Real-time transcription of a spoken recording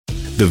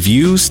The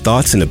views,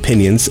 thoughts, and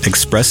opinions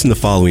expressed in the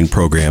following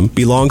program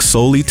belong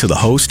solely to the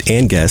host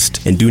and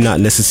guest and do not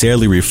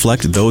necessarily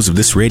reflect those of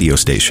this radio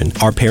station,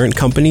 our parent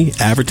company,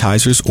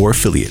 advertisers, or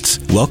affiliates.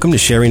 Welcome to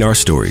Sharing Our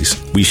Stories.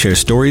 We share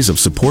stories of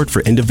support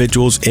for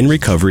individuals in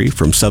recovery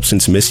from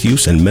substance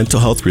misuse and mental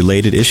health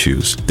related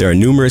issues. There are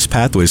numerous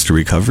pathways to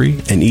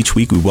recovery, and each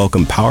week we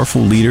welcome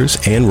powerful leaders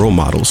and role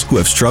models who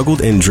have struggled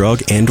in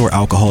drug and or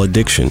alcohol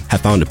addiction, have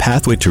found a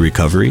pathway to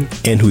recovery,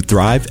 and who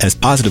thrive as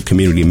positive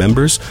community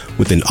members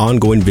with an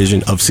ongoing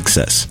vision of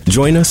success.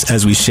 Join us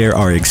as we share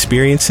our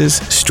experiences,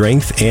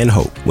 strength, and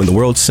hope. When the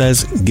world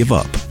says, give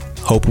up,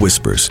 hope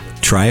whispers,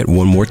 try it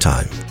one more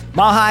time.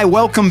 Mahai,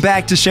 welcome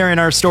back to Sharing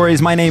Our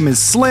Stories. My name is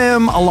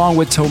Slim, along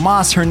with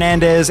Tomas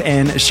Hernandez,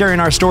 and Sharing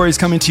Our Stories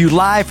coming to you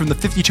live from the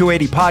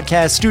 5280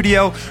 podcast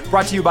studio,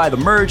 brought to you by the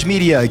Merge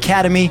Media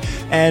Academy.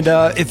 And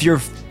if you're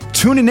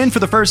tuning in for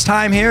the first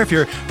time here, if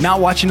you're not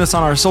watching us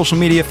on our social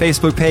media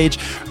Facebook page,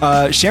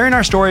 Sharing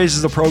Our Stories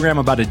is a program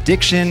about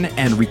addiction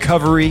and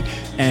recovery,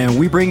 and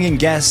we bring in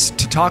guests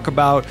to talk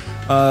about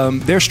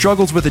their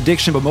struggles with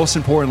addiction, but most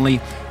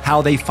importantly,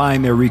 how they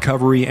find their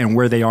recovery and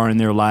where they are in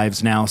their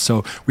lives now.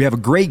 So we have a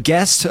great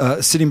guest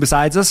sitting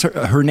beside us.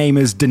 Her name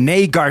is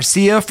Denae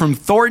Garcia from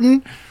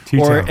Thornton,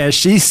 T-Town. Or as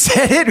she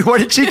said it, what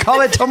did she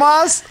call it,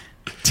 Tomas?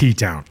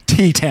 T-Town.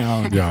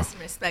 T-Town. Yeah.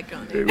 Some respect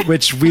on it.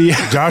 Which we...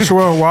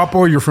 Joshua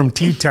Wapo, you're from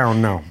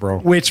T-Town now, bro.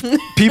 Which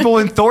people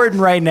in Thornton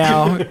right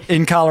now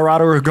in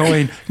Colorado are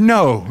going,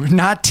 no,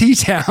 not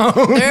T-Town.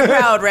 They're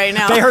proud right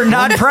now. They are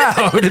not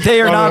proud.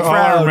 They are not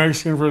proud. Our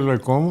Mexican friends are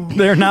like, ¿cómo?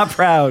 They're not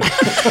proud.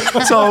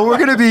 So we're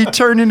going to be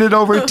turning it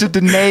over to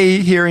Denae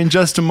here in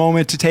just a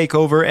moment to take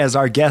over as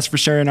our guest for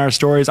Sharing Our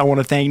Stories. I want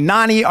to thank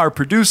Nani, our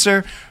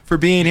producer, for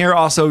being here.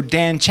 Also,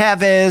 Dan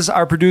Chavez,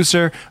 our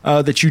producer,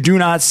 that you do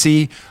not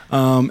see.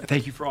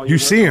 Thank you for all your You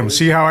work. see him.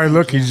 See how I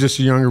look? He's just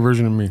a younger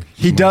version of me.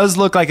 He does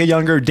look like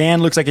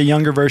Dan looks like a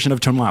younger version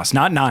of Tomas,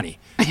 not Nani.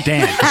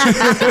 Dan.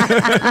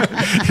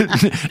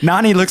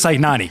 Nani looks like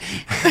Nani,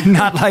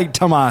 not like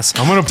Tomas.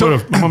 I'm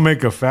gonna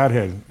make a fat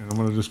head, and I'm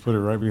gonna just put it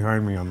right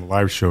behind me on the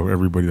live show.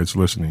 Everybody that's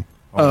listening.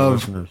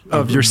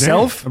 Of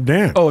yourself? Of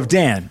Dan. Oh, of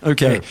Dan.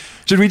 Okay. Yeah.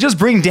 Should we just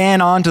bring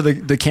Dan onto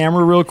the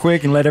camera real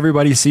quick and let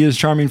everybody see his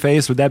charming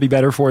face? Would that be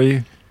better for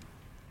you?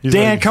 He's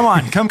Dan, like, come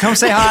on. Come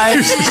say hi.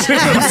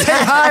 Come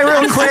say hi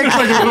real quick.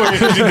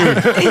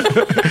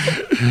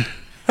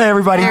 Hey,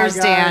 everybody. There's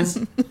Dan.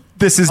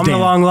 This is I'm Dan. the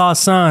long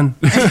lost son.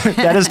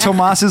 That is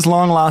Tomas's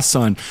long lost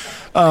son.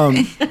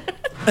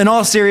 In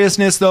all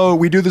seriousness, though,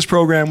 we do this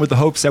program with the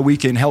hopes that we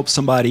can help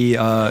somebody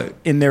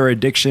in their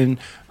addiction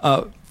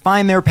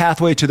find their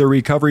pathway to their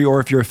recovery, or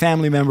if you're a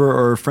family member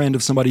or a friend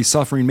of somebody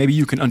suffering, maybe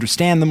you can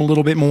understand them a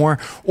little bit more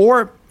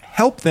or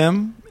help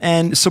them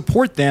and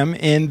support them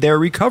in their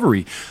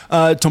recovery.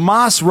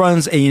 Tomas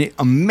runs an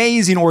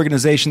amazing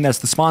organization that's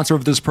the sponsor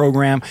of this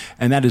program,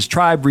 and that is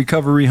Tribe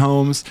Recovery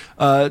Homes.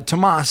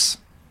 Tomas,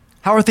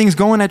 how are things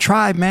going at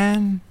Tribe,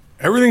 man?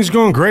 Everything's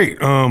going great.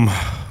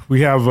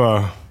 We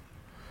have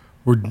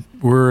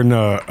we're in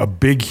a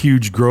big,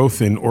 huge growth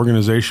and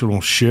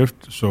organizational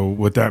shift. So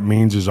what that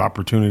means is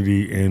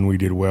opportunity, and we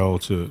did well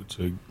to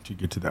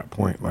get to that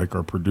point. Like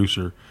our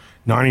producer,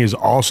 Nani, is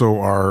also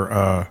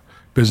our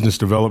business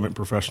development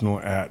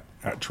professional at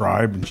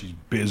Tribe, and she's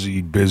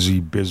busy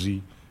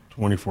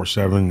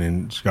 24/7,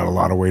 and she's got a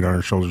lot of weight on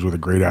her shoulders with a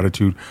great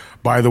attitude.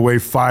 By the way,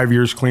 5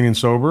 years clean and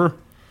sober.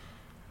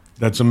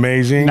 That's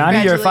amazing.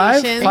 Nani, you're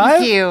five? Congratulations.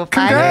 Thank you.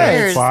 5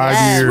 years. 5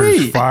 Yes. years.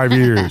 Sweet. 5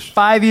 years.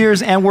 5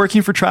 years and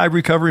working for Tribe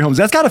Recovery Homes.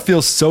 That's got to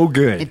feel so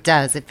good. It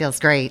does. It feels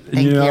great.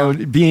 Thank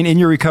you. Being in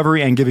your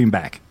recovery and giving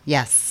back.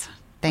 Yes.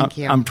 Thank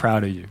you. I'm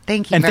proud of you.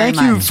 Thank you and very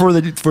thank you much.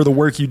 for the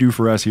work you do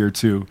for us here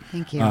too.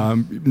 Thank you.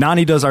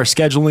 Nani does our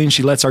scheduling.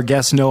 She lets our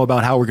guests know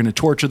about how we're going to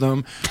torture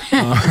them. She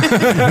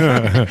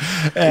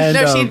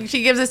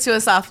gives it to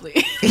us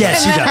softly.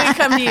 Yes, she And then does. we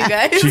come to you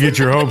guys. She gets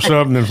your hopes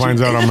up and then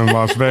finds out I'm in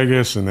Las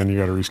Vegas, and then you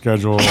got to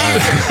reschedule. We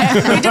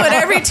do it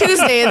every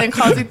Tuesday and then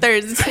calls you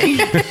Thursday.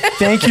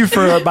 Thank you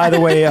for, by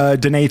the way,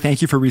 Denae,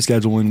 thank you for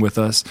rescheduling with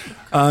us.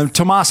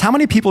 Tomas, how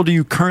many people do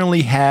you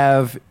currently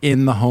have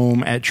in the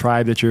home at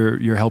Tribe that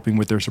you're helping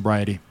with their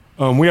sobriety?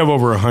 We have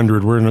over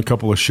 100. We're in a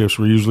couple of shifts.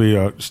 We're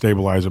usually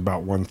stabilize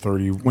about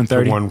 130,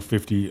 130? to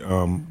 150.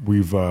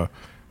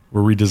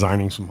 We're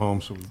redesigning some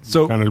homes,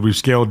 so we've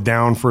scaled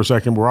down for a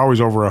second. We're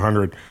always over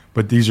 100,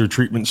 but these are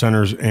treatment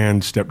centers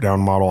and step down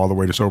model all the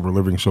way to sober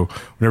living. So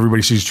when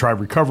everybody sees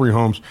Tribe Recovery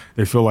Homes,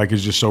 they feel like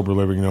it's just sober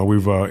living. You know,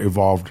 we've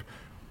evolved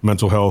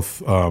mental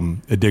health,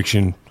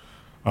 addiction,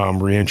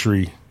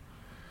 reentry,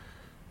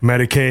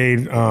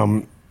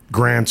 Medicaid,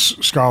 grants,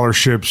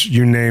 scholarships,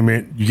 you name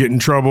it. You get in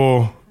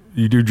trouble,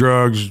 you do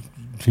drugs,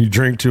 you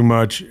drink too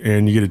much,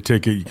 and you get a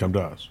ticket, you come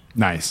to us.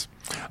 Nice.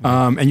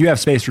 And you have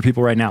space for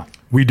people right now.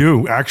 We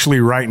do. Actually,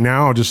 right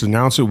now, I'll just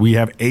announce it, we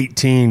have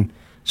 18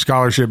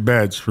 scholarship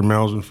beds for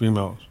males and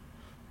females.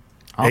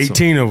 Awesome.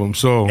 18 of them.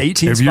 So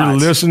 18 if you're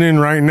spots. listening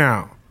right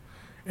now,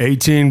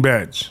 18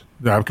 beds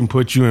that I can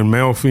put you in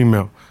male,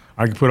 female.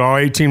 I can put all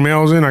 18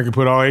 males in. I can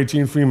put all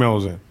 18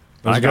 females in.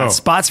 Let's I got go.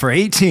 spots for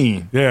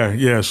 18.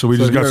 Yeah. So we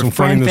just you're got a some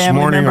friend, funding this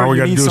family morning. member, All we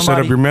you got to need do is set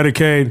up somebody. your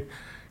Medicaid,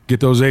 get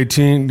those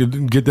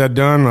 18, get that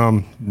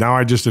done. Now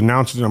I just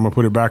announced it. I'm going to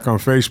put it back on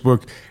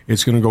Facebook.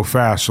 It's going to go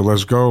fast, so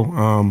let's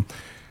go.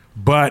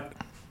 But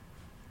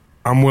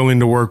I'm willing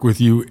to work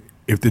with you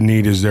if the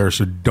need is there,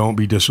 so don't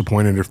be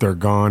disappointed if they're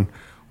gone.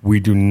 We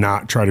do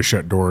not try to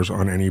shut doors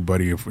on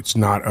anybody. If it's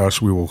not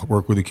us, we will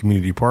work with a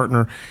community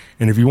partner.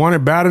 And if you want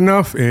it bad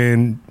enough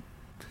and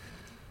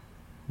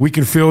we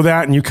can feel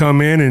that and you come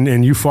in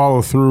and you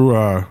follow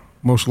through,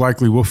 most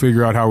likely we'll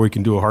figure out how we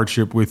can do a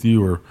hardship with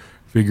you or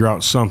figure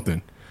out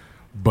something.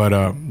 But,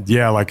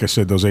 like I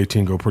said, those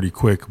 18 go pretty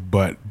quick,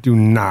 but do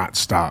not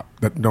stop.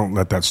 Don't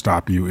let that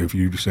stop you if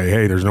you say,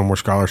 hey, there's no more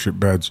scholarship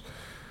beds.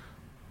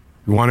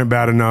 You want it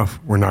bad enough,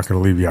 we're not going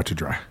to leave you out to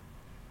dry.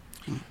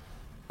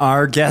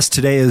 Our guest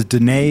today is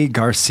Denae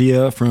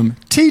Garcia from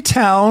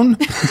T-Town,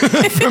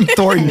 from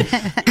Thornton.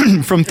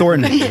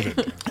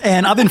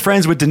 And I've been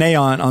friends with Denae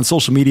on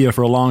social media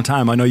for a long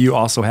time. I know you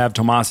also have,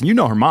 Tomas, and you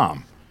know her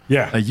mom.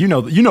 Yeah. You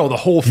know the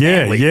whole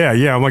family.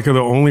 Yeah. I'm like the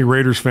only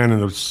Raiders fan in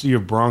the sea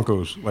of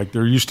Broncos. Like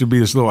there used to be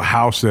this little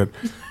house that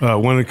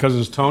one of the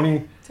cousins,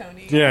 Tony.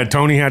 Yeah,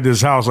 Tony had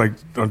this house like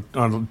on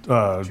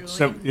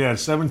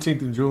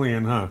 17th and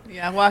Julian, huh?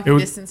 Yeah, walking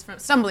distance from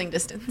stumbling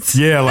distance.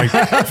 Yeah, like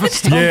they had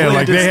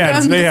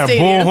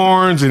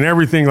bullhorns and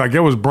everything. Like it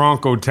was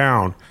Bronco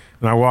town.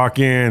 And I walk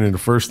in, and the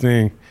first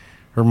thing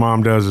her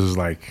mom does is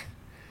like,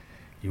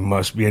 "You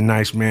must be a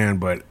nice man,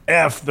 but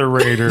F the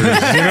Raiders." You know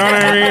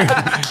what I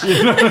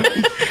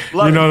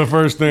mean? The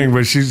first thing.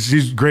 But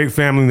she's great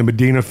family. The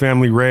Medina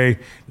family, Ray,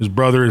 his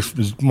brother,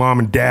 his mom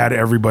and dad,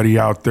 everybody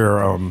out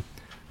there.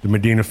 The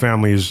Medina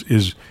family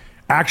is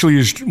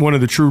one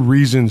of the true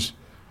reasons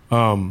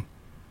that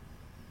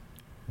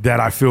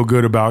I feel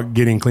good about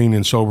getting clean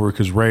and sober,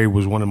 because Ray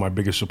was one of my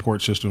biggest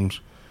support systems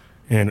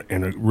and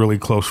a really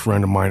close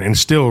friend of mine, and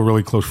still a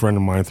really close friend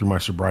of mine through my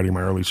sobriety,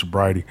 my early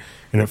sobriety.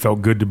 And it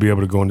felt good to be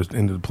able to go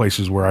into the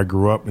places where I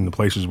grew up, in the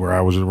places where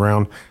I was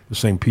around the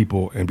same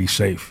people, and be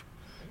safe.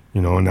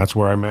 And that's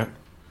where I met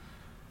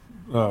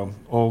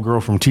old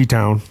girl from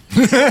T-Town.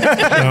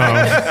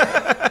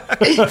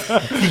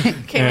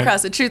 Came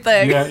across a true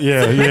thing.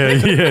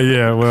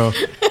 Yeah. Well,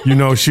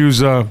 she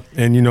was,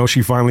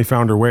 she finally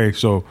found her way.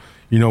 So,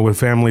 with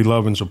family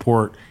love and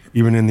support,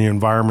 even in the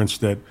environments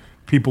that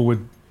people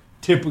would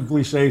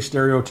typically say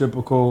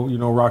stereotypical,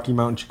 Rocky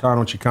Mountain,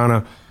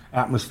 Chicana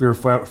atmosphere,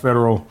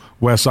 federal,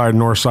 West Side,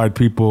 North Side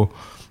people.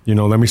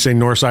 Let me say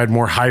North Side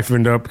more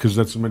hyphened up because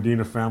that's a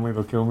Medina family.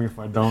 They'll kill me if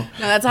I don't.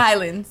 No, that's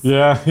Highlands.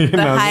 Yeah.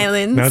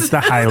 Highlands. That's the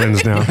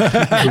Highlands now.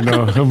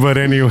 But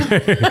anyway,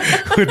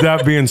 with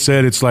that being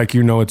said, it's like,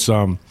 it's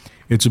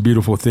a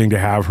beautiful thing to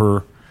have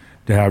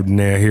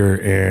Denae here.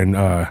 And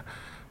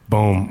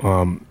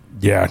boom.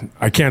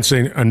 I can't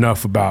say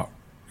enough about,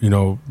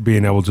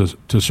 being able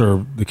to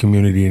serve the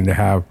community and to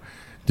have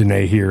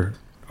Denae here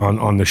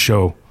on the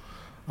show.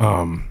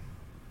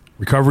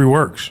 Recovery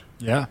works.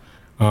 Yeah.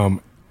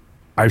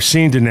 I've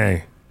seen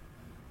Denae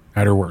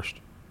at her worst.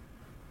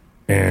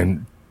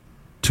 And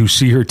to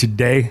see her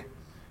today,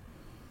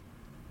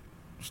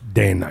 it's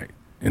day and night.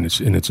 And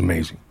it's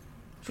amazing.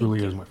 It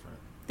truly is, my friend.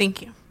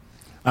 Thank you.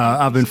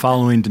 I've been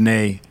following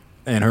Denae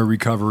and her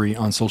recovery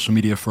on social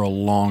media for a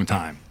long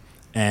time.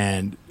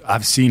 And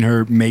I've seen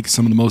her make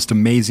some of the most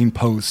amazing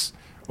posts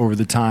over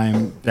the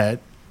time that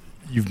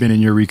you've been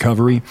in your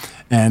recovery.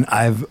 And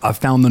I've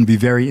found them to be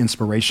very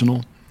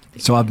inspirational.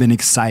 So I've been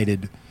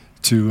excited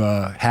to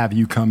have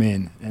you come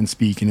in and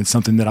speak, and it's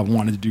something that I've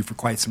wanted to do for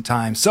quite some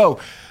time. So,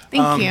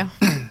 thank you.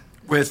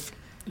 Let's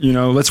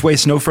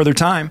waste no further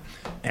time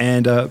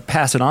and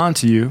pass it on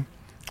to you.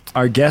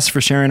 Our guest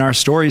for sharing our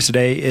stories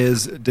today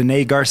is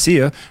Denae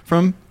Garcia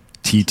from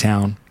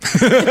T-Town.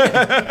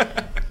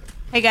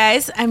 Hey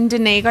guys, I'm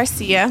Denae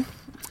Garcia.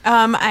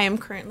 I am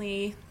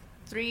currently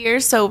 3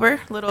 years sober,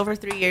 a little over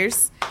 3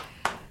 years.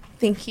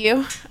 Thank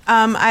you.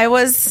 I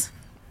was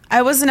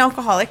an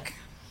alcoholic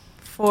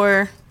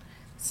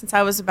since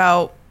I was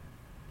about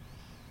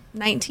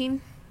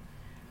 19.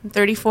 I'm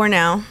 34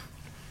 now.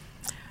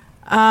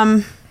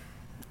 And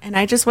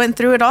I just went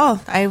through it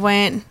all. I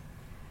don't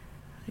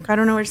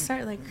know where to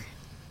start.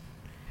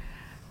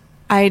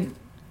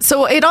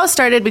 So it all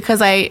started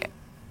because I'm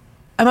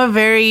a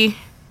very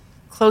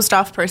closed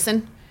off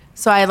person.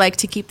 So I like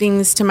to keep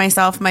things to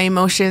myself, my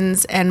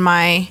emotions and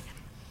my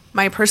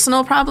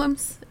personal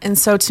problems. And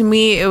so to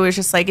me, it was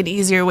just like an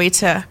easier way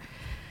to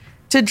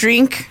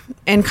drink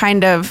and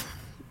kind of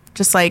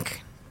just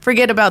like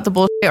forget about the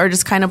bullshit, or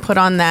just kind of put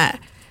on that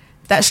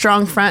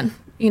strong front,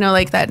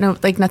 like that, no,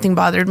 like nothing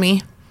bothered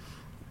me.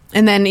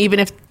 And then even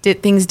if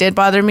things did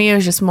bother me, it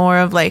was just more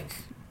of like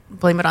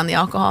blame it on the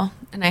alcohol,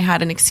 and I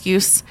had an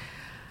excuse.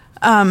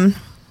 And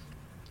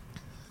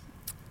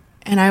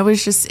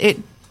it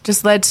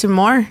just led to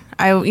more.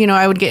 I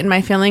would get in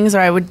my feelings,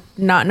 or I would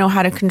not know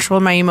how to control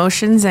my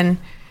emotions, and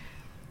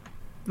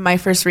my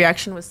first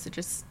reaction was to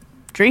just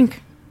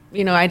drink.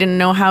 I didn't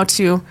know how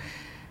to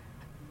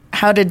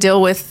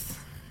deal with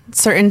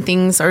certain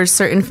things or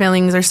certain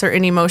feelings or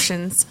certain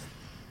emotions.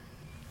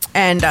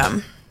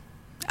 And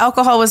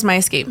alcohol was my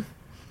escape.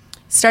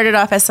 Started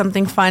off as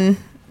something fun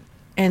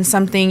and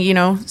something,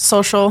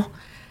 social,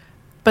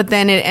 but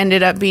then it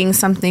ended up being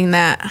something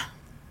that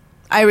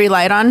I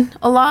relied on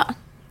a lot,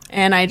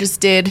 and I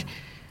just did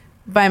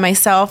by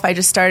myself. I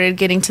just started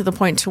getting to the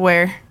point to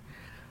where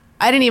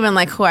I didn't even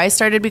like who I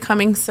started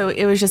becoming, so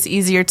it was just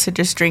easier to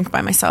just drink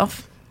by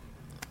myself.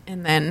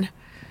 And then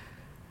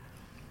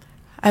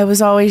I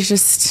was always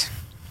just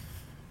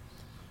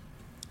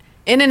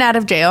in and out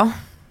of jail.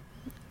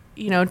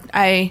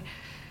 I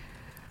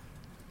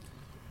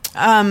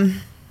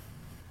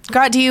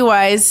got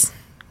DUIs,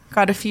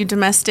 got a few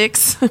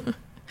domestics.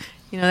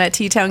 That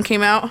T-Town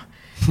came out.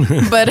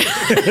 But,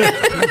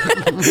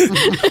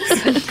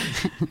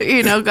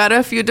 got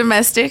a few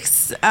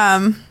domestics,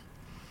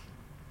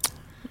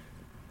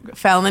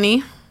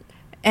 felony.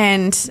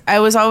 And I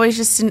was always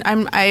just,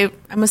 I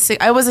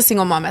was a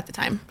single mom at the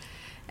time.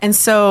 And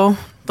so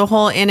the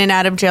whole in and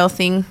out of jail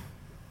thing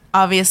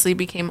obviously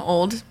became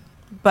old.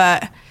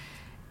 But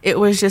it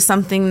was just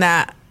something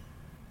that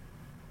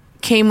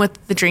came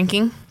with the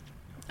drinking.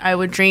 I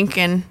would drink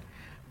and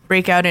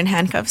break out in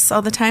handcuffs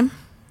all the time.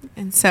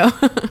 And so,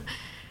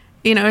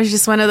 it was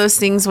just one of those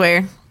things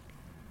where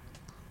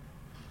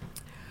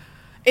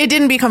it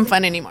didn't become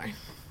fun anymore.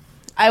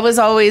 I was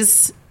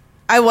the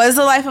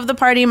life of the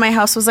party. My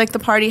house was like the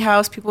party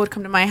house. People would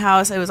come to my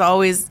house. I was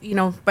always,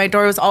 my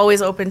door was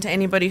always open to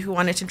anybody who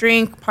wanted to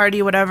drink,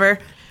 party, whatever.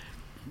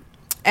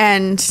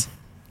 And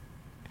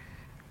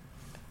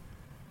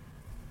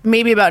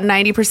maybe about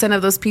 90%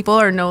 of those people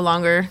are no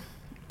longer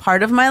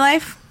part of my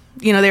life.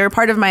 They were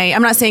part of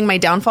I'm not saying my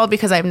downfall,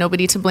 because I have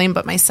nobody to blame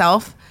but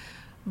myself.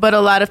 But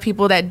a lot of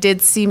people that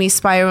did see me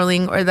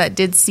spiraling, or that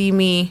did see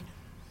me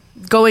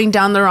going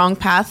down the wrong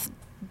path,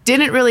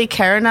 didn't really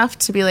care enough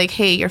to be like,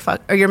 hey,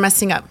 you're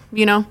messing up.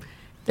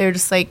 They're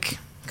just like,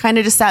 kind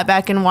of just sat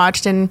back and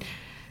watched, and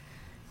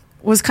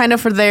was kind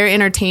of for their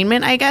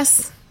entertainment, I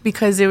guess,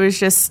 because I was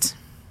just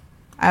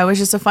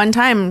a fun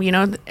time,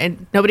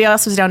 and nobody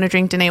else was down to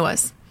drink. Denae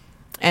was.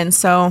 And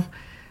so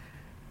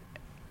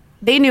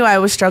they knew I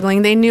was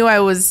struggling. They knew I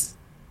was,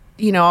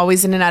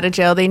 always in and out of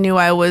jail. They knew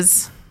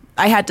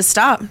I had to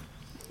stop.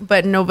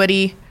 But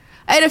I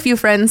had a few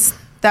friends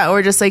that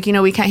were just like,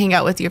 we can't hang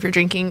out with you if you're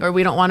drinking, or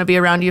we don't want to be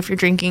around you if you're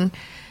drinking.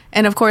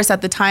 And of course,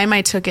 at the time,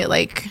 I took it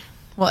like,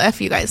 well,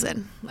 F you guys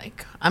then.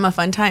 Like, I'm a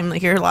fun time,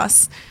 like, you're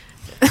lost.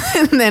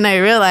 And then I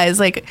realized,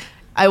 like,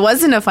 I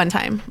wasn't a fun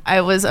time.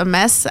 I was a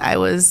mess. I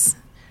was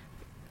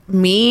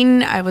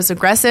mean. I was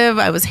aggressive.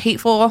 I was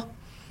hateful.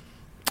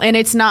 And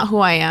it's not who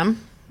I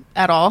am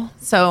at all.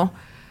 So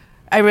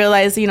I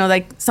realized,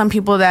 like, some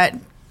people that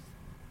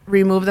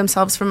remove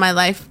themselves from my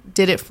life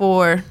did it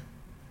for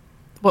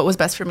what was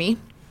best for me.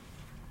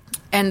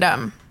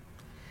 And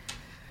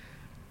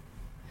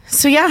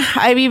so yeah,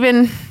 I've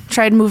even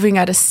tried moving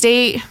out of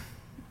state.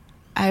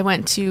 I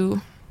went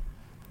to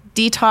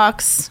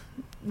detox,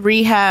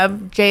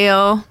 rehab,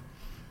 jail,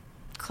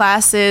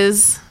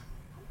 classes.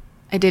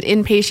 I did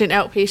inpatient,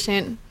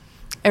 outpatient,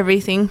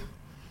 everything.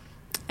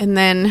 And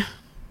then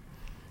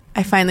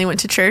I finally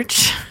went to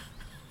church.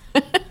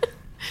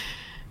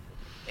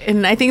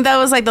 And I think that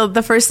was like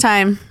the first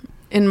time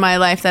in my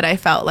life that I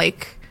felt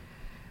like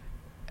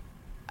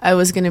I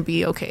was going to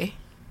be okay.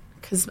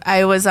 Because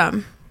I was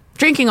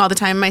drinking all the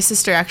time. My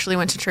sister actually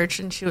went to church,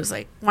 and she was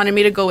like, wanted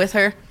me to go with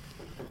her.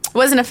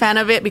 Wasn't a fan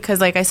of it because,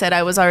 like I said,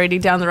 I was already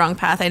down the wrong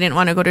path. I didn't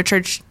want to go to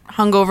church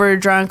hungover,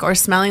 drunk, or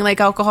smelling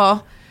like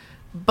alcohol.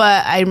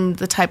 But I'm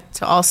the type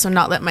to also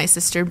not let my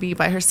sister be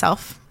by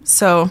herself.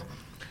 So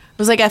I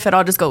was like, F it,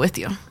 I'll just go with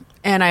you.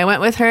 And I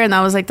went with her, and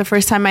that was like the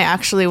first time I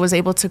actually was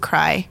able to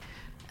cry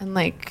and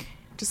like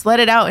just let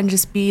it out and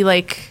just be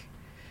like,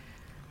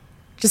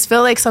 just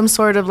feel like some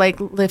sort of like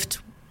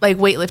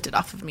weight lifted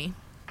off of me.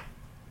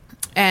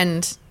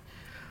 And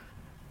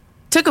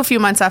took a few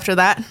months after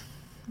that,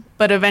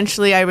 but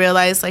eventually I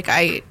realized like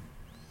I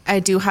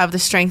do have the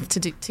strength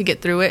to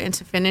get through it and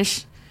to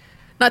finish,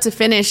 not to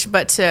finish,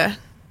 but to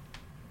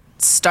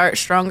start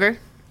stronger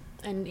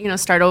and,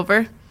 start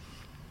over.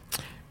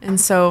 And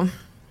so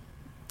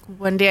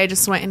one day I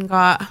just went and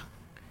got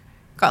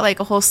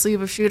like a whole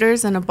sleeve of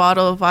shooters and a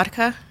bottle of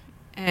vodka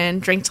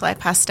and drank till I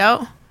passed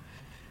out.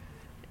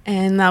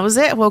 And that was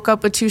it. Woke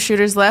up with 2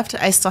 shooters left.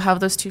 I still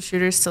have those 2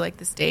 shooters to like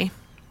this day.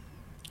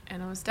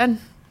 And I was done.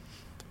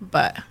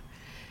 But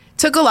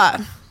took a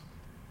lot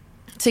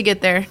to get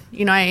there.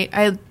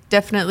 I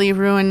definitely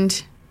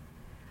ruined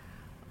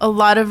a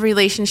lot of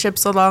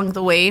relationships along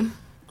the way.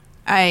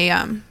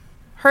 I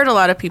hurt a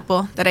lot of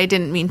people that I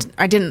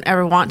didn't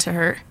ever want to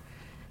hurt.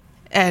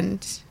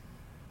 And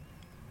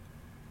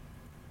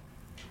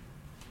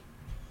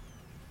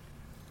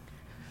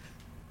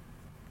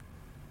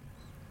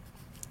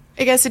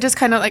I guess it just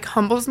kind of like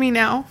humbles me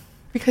now,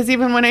 because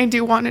even when I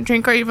do want to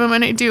drink, or even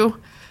when I do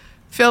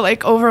feel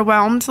like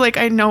overwhelmed, like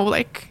I know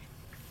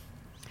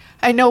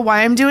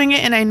why I'm doing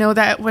it, and I know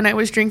that when I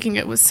was drinking,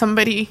 it was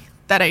somebody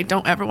that I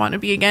don't ever want to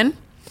be again.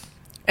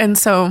 And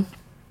so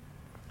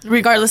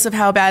regardless of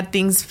how bad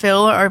things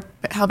feel or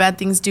how bad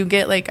things do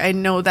get, like I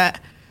know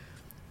that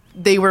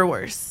they were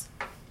worse.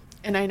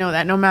 And I know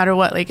that no matter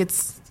what, like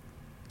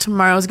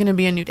tomorrow's going to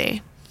be a new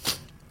day.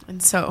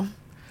 And so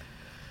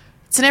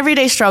it's an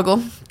everyday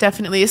struggle,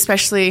 definitely,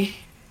 especially,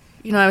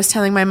 I was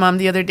telling my mom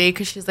the other day,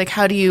 because she's like,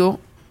 how do you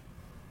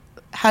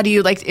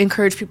like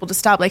encourage people to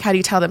stop? Like, how do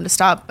you tell them to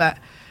stop? But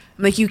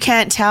I'm like, you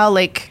can't tell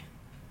like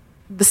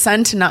the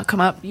sun to not come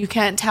up. You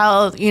can't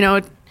tell,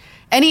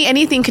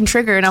 anything can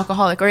trigger an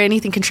alcoholic, or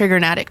anything can trigger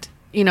an addict.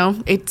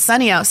 It's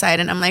sunny outside,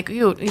 and I'm like,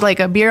 like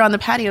a beer on the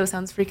patio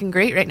sounds freaking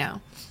great right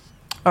now.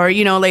 Or,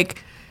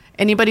 like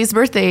anybody's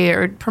birthday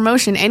or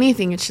promotion,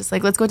 anything. It's just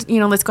like, let's go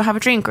have a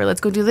drink, or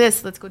let's go do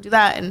this, let's go do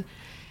that. And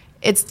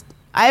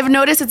I've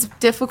noticed it's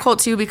difficult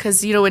too,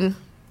 because, when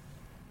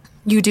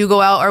you do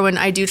go out, or when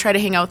I do try to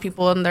hang out with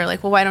people and they're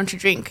like, well, why don't you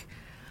drink?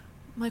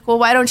 I'm like, well,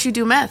 why don't you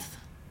do meth?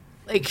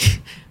 Like,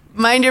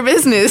 mind your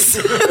business.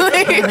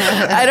 Like,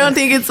 I don't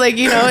think it's like,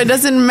 it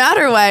doesn't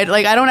matter why.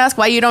 Like, I don't ask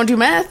why you don't do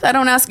meth. I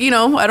don't ask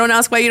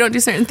why you don't do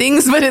certain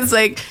things, but it's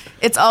like,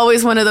 it's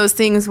always one of those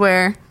things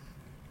where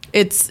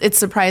it's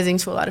surprising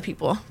to a lot of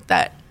people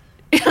that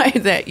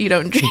that you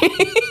don't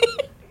drink.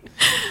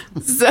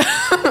 So,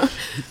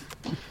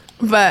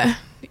 but,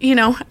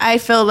 I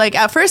feel like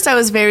at first I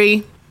was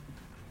very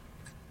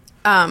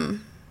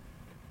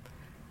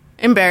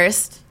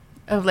embarrassed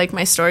of like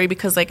my story,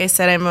 because like I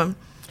said,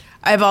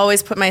 I've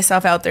always put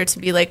myself out there to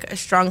be like a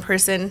strong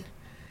person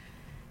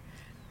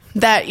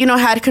that,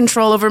 had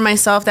control over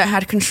myself, that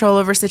had control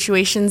over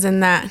situations,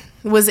 and that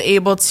was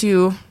able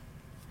to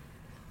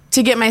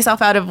get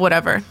myself out of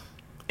whatever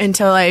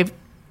until I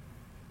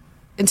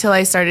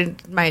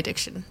started my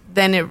addiction.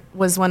 Then it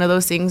was one of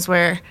those things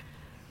where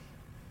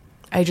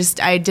I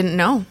didn't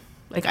know.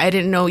 Like, I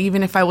didn't know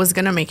even if I was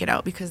going to make it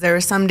out, because there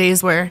were some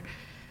days where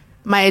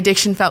my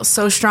addiction felt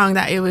so strong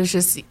that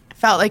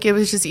felt like it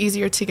was just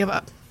easier to give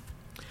up.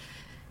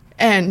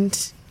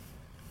 And,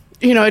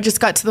 it just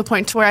got to the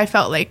point to where I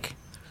felt like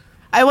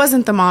I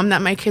wasn't the mom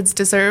that my kids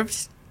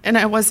deserved. And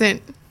I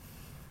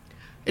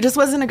just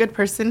wasn't a good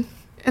person.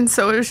 And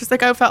so it was just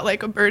like, I felt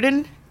like a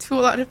burden to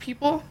a lot of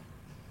people.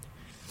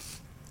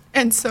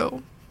 And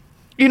so,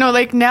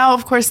 like now,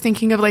 of course,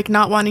 thinking of like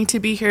not wanting to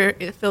be here,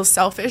 it feels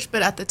selfish.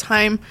 But at the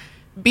time,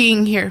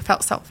 being here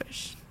felt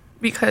selfish,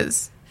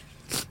 because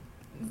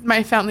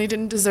my family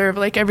didn't deserve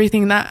like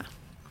everything that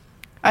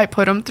I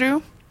put them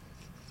through.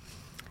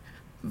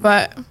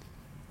 But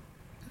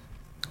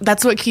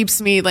that's what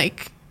keeps me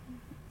like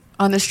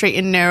on the straight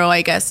and narrow,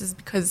 I guess, is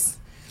because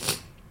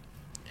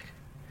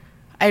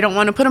I don't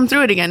want to put them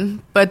through it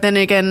again. But then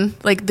again,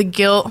 like the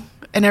guilt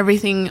and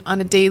everything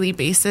on a daily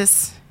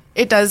basis,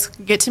 it does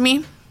get to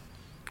me,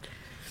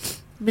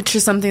 which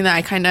is something that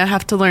I kind of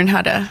have to learn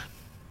how to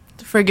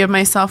forgive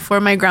myself for.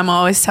 My grandma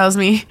always tells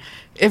me,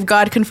 if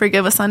God can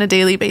forgive us on a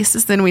daily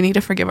basis, then we need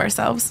to forgive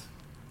ourselves.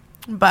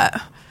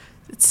 But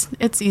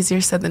it's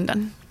easier said than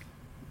done.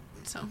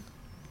 So,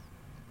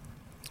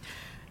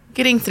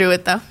 getting through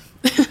it though.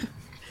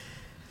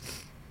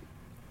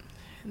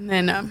 And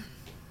then,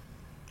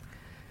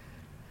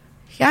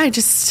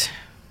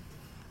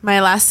 my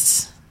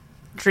last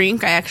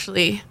drink, I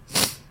actually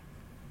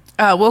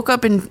woke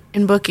up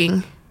in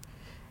booking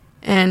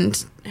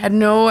and had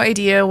no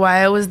idea why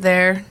I was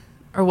there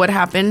or what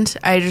happened.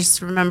 I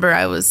just remember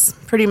I was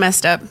pretty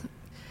messed up. It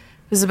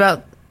was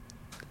about,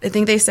 I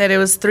think they said it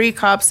was 3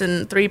 cops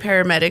and 3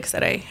 paramedics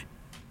that I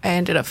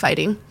ended up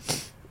fighting.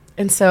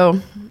 And so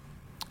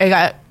I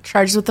got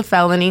charged with a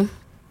felony,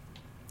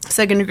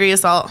 2nd-degree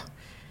assault.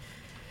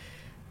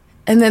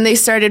 And then they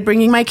started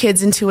bringing my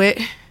kids into it.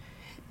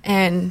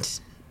 And,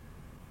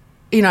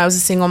 I was a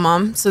single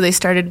mom, so they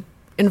started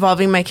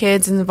involving my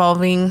kids,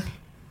 involving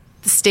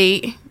the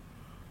state.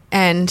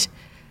 And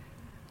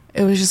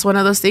it was just one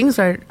of those things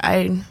where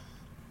I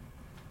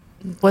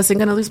wasn't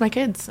going to lose my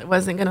kids. I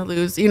wasn't going to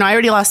lose, I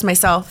already lost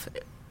myself,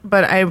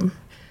 but I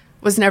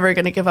was never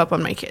going to give up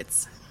on my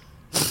kids.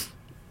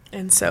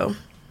 And so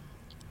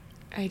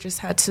I just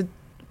had to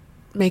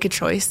make a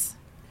choice.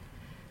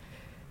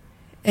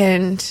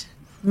 And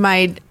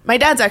my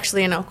dad's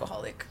actually an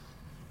alcoholic.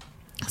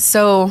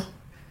 So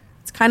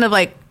it's kind of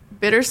like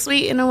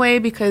bittersweet in a way,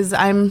 because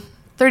I'm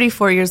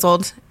 34 years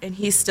old and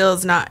he still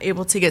is not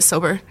able to get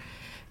sober.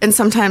 And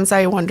sometimes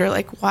I wonder,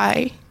 like,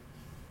 why?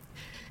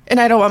 And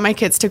I don't want my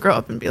kids to grow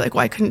up and be like,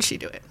 why couldn't she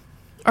do it?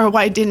 Or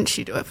why didn't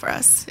she do it for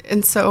us?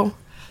 And so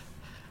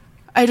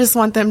I just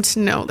want them to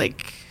know,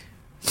 like,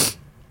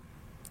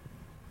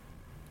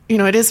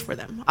 it is for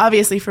them.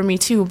 Obviously for me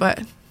too,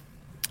 but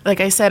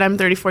like I said, I'm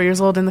 34 years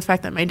old, and the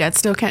fact that my dad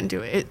still can't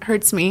do it, it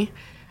hurts me.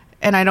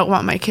 And I don't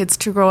want my kids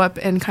to grow up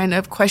and kind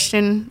of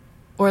question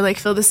or like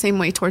feel the same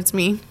way towards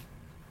me.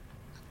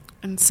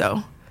 And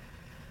so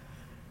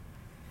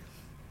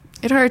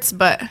it hurts,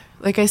 but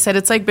like I said,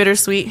 it's like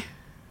bittersweet,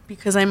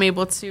 because I'm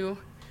able to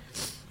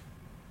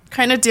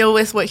kind of deal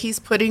with what he's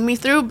putting me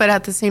through, but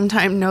at the same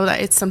time know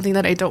that it's something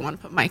that I don't want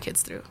to put my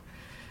kids through.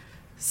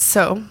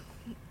 So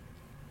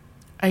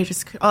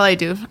all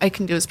I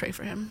can do is pray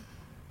for him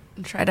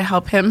and try to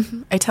help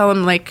him. I tell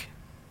him like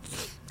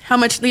how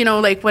much,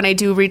 like when I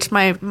do reach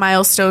my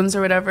milestones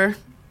or whatever,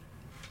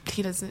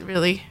 he doesn't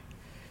really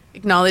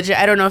acknowledge it.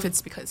 I don't know if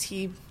it's because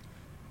he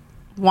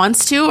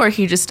wants to or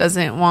he just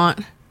doesn't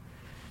want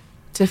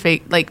to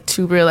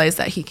to realize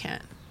that he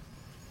can't.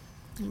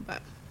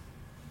 But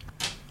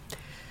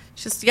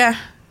just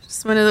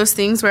one of those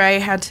things where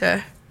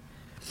it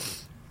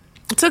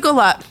took a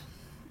lot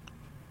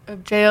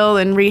of jail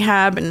and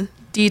rehab and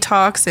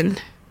detox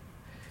and,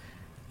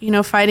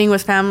 fighting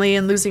with family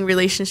and losing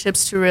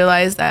relationships to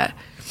realize that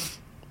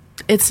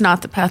it's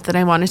not the path that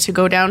I wanted to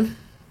go down.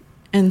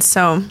 And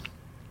so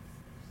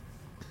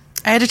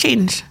I had to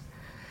change.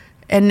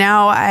 And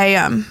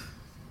now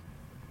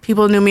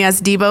people knew me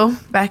as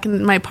Debo back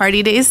in my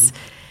party days.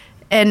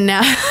 And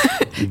now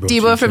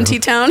Debo from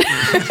T-Town.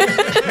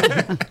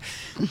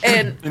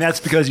 and that's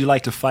because you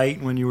like to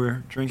fight when you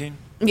were drinking?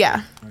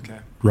 Yeah. Okay.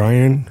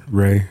 Ryan,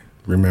 Ray,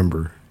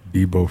 remember,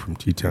 Debo from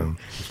T-Town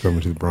is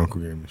coming to the Bronco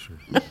game this year.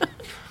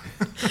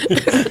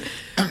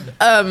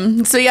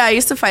 So I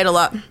used to fight a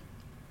lot.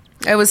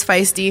 I was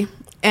feisty.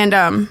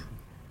 And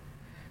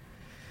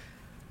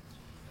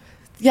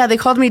they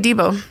called me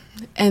Debo.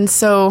 And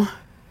so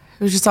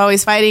it was just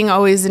always fighting,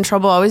 always in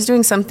trouble, always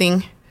doing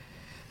something.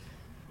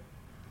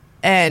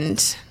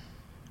 And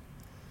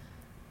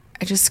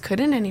I just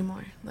couldn't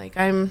anymore.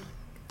 I'm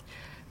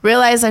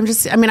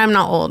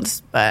not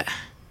old, but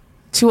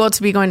too old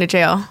to be going to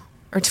jail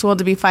or too old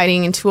to be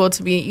fighting and too old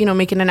to be,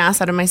 making an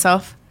ass out of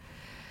myself.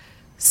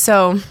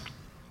 So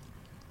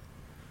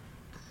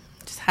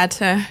just had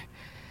to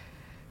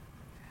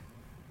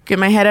get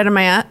my head out of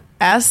my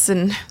ass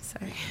and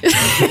sorry.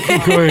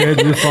 Go ahead,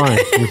 you're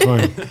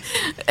fine.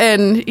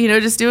 And,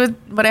 just do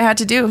what I had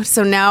to do.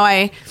 So now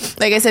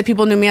like I said,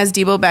 people knew me as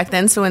Debo back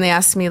then. So when they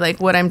asked me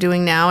what I'm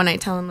doing now, and I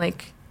tell them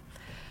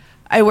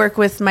I work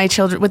with my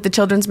children, with the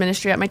children's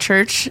ministry at my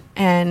church,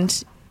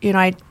 and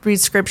I read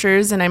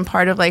scriptures, and I'm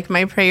part of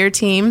my prayer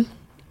team,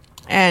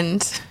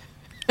 and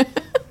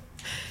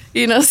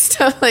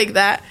stuff like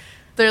that.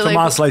 They're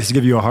Tomas likes to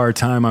give you a hard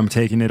time. I'm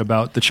taking it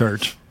about the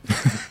church.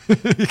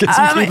 Because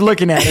you keep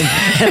looking at him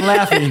and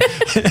laughing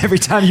every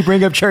time you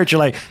bring up church. You're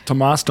like,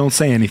 Tomas, don't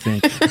say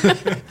anything.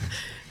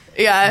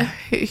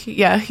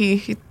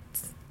 He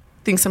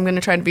thinks I'm going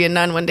to try to be a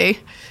nun one day,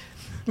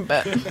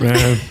 but.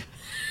 Man.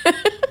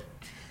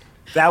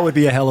 That would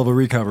be a hell of a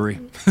recovery.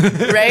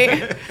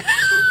 Right?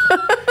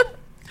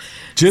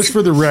 Just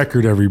for the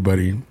record,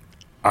 everybody,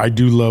 I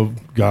do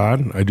love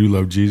God. I do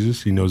love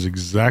Jesus. He knows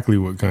exactly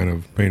what kind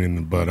of pain in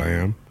the butt I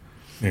am.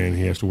 And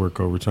he has to work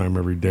overtime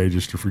every day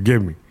just to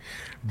forgive me.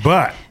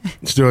 But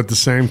still at the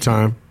same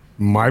time,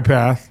 my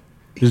path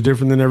is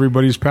different than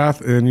everybody's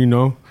path. And,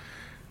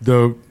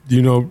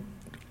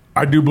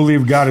 I do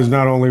believe God is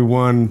not only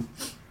one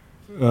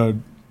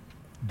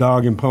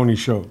dog and pony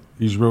show.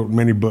 He's wrote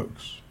many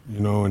books.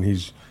 And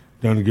he's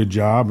done a good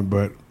job,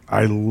 but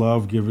I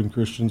love giving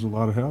Christians a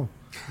lot of hell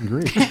and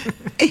grief.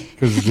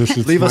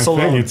 Because leave us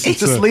alone.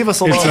 Just leave us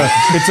alone.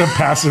 It's a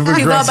passive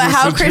aggressive but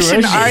how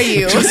situation. Christian are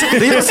you? Just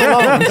leave us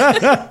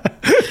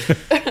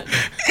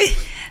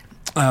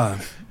alone.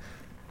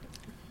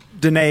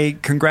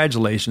 Denae,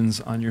 congratulations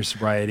on your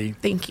sobriety.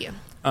 Thank you.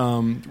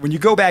 When you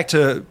go back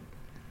to,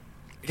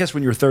 I guess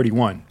when you're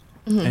 31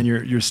 and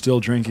you're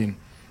still drinking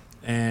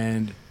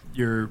and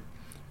you're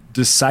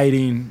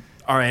deciding,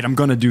 all right, I'm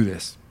going to do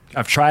this.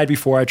 I've tried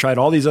before. I tried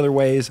all these other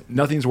ways.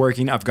 Nothing's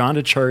working. I've gone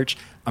to church.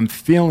 I'm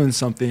feeling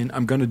something.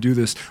 I'm going to do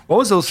this. What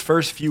was those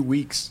first few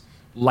weeks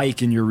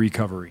like in your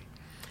recovery?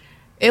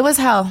 It was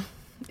hell.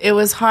 It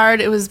was hard.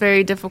 It was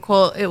very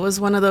difficult. It was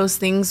one of those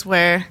things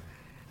where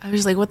I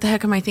was like, what the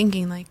heck am I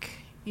thinking?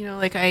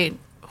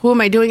 Who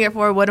am I doing it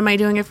for? What am I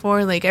doing it for?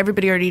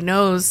 Everybody already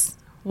knows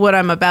what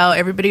I'm about.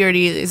 Everybody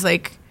already is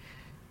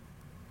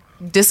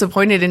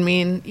disappointed in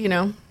me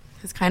and,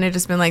 has kind of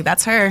just been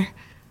that's her.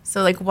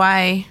 So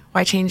why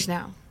change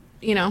now?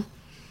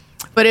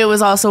 But it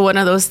was also one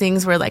of those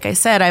things where, like I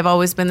said, I've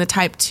always been the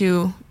type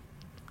to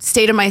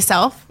stay to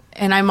myself,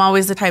 and I'm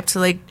always the type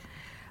to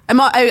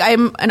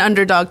I'm an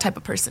underdog type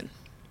of person.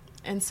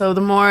 And so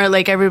the more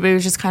everybody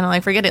was just kind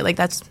of forget it,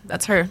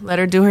 that's her. Let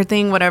her do her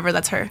thing, whatever,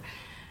 that's her.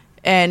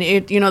 And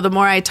it, the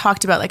more I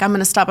talked about I'm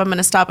gonna stop, it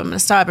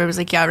was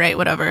yeah, right,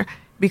 whatever.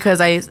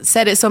 Because I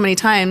said it so many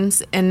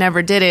times and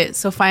never did it.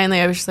 So finally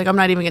I was just I'm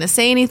not even going to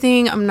say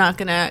anything. I'm not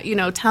going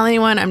to, tell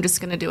anyone. I'm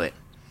just going to do it.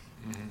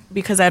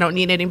 Because I don't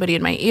need anybody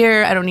in my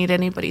ear. I don't need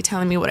anybody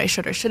telling me what I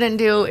should or shouldn't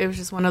do. It was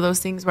just one of those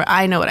things where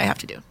I know what I have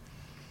to do.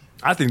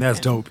 I think that's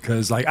dope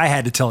because I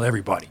had to tell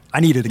everybody. I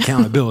needed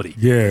accountability.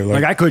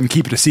 Yeah. I couldn't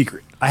keep it a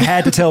secret. I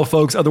had to tell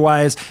folks.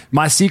 Otherwise,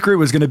 my secret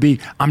was going to be,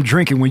 I'm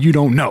drinking when you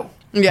don't know.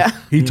 Yeah.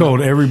 He told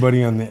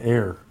everybody on the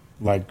air.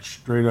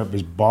 Straight up,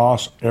 his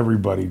boss,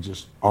 everybody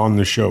just on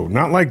the show.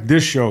 Not like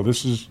this show.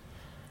 This is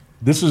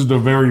the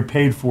very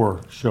paid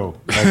for show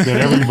that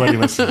everybody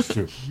listens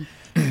to.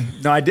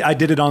 No, I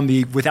did it on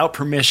the without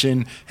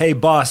permission. Hey,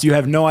 boss, you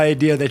have no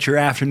idea that your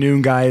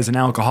afternoon guy is an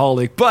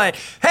alcoholic. But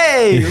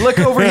hey, look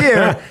over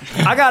here.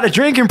 I got a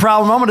drinking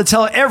problem. I'm going to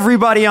tell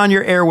everybody on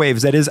your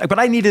airwaves but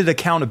I needed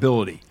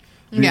accountability.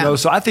 You know,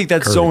 so I think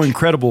that's so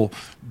incredible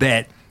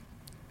that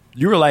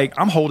You were like,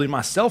 I'm holding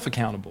myself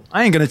accountable.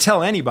 I ain't going to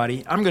tell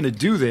anybody. I'm going to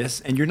do this,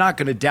 and you're not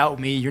going to doubt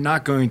me. You're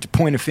not going to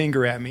point a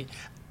finger at me.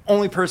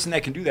 Only person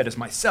that can do that is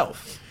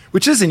myself,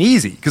 which isn't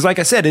easy. Because like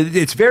I said,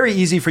 it's very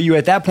easy for you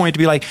at that point to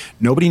be like,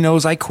 nobody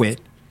knows I quit.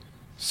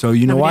 So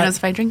you know what? Nobody knows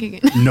if I drink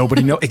again.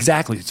 Nobody knows.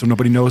 Exactly. So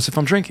nobody knows if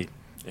I'm drinking.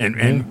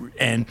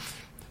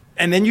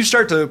 And then you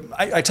start to,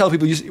 I tell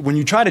people, when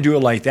you try to do it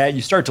like that,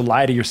 you start to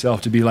lie to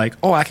yourself to be like,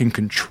 oh, I can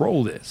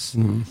control this,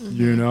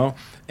 you know?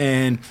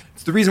 And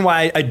it's the reason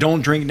why I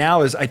don't drink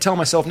now is I tell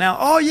myself now,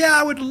 oh, yeah,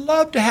 I would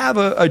love to have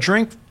a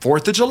drink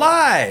 4th of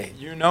July,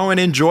 you know, and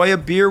enjoy a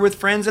beer with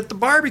friends at the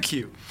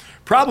barbecue.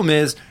 Problem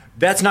is,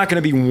 that's not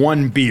going to be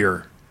one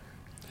beer.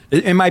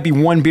 It might be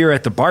one beer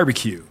at the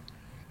barbecue,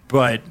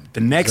 but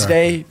the next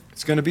day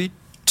it's going to be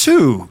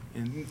 2.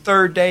 And the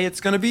third day it's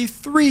going to be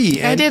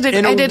 3. And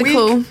I did week,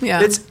 cool.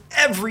 Yeah. It's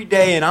every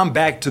day, and I'm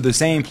back to the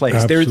same place.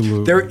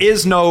 Absolutely. There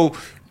is no,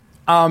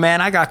 oh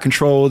man, I got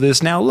control of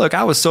this now. Look,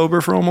 I was sober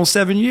for almost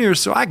 7 years,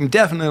 so I can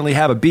definitely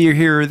have a beer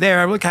here or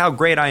there. Look how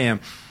great I am.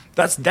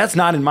 That's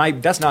not in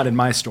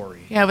my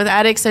story. Yeah, with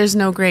addicts, there's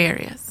no gray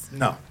areas.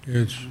 No.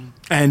 It's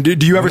And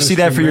do you ever see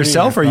that for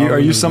yourself? Are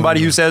you somebody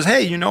who who's says,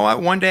 hey, you know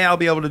what? One day I'll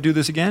be able to do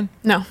this again?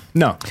 No.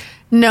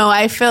 No.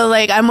 I feel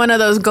like I'm one of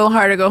those go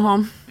hard or go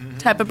home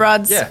type of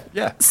broads.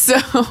 Yeah.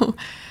 So,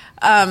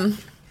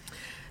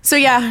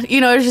 yeah,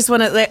 you know, it's just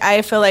one of, like,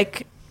 I feel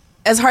like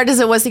as hard as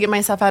it was to get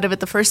myself out of it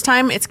the first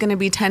time, it's going to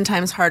be 10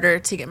 times harder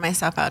to get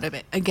myself out of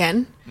it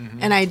again.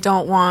 And I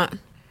don't want,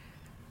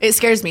 it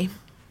scares me.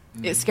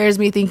 It scares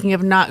me thinking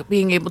of not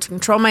being able to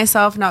control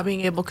myself, not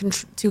being able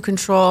to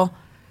control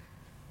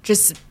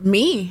just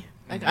me.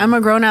 Like, I'm a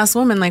grown ass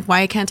woman. Like,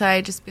 why can't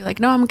I just be like,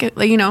 no, I'm good.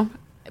 Like, you know,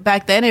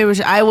 back then it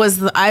was, I was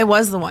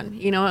the one,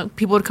 you know,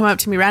 people would come up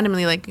to me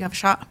randomly, like, you have a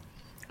shot?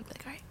 I'd be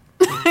like,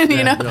 all right.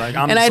 You know, like,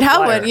 and I'd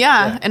have one.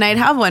 Yeah. And I'd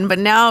have one. But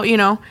now, you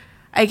know,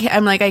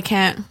 I'm like, I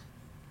can't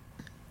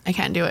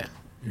do it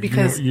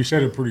because you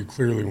said it pretty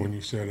clearly when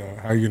you said,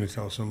 how are you going to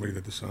tell somebody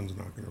that the sun's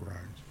not going to rise?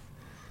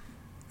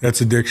 That's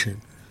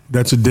addiction.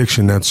 That's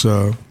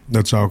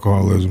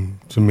alcoholism.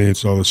 To me,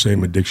 it's all the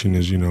same addiction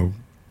as, you know,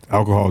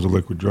 alcohol is a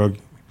liquid drug.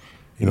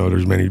 You know,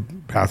 there's many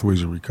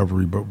pathways of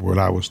recovery, but what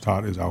I was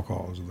taught is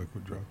alcohol is a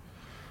liquid drug.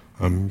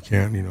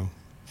 You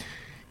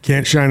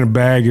can't shine a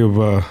bag of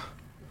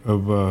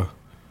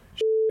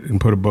and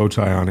put a bow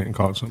tie on it and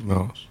call it something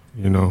else,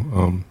 you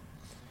know.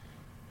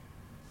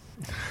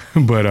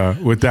 But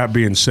with that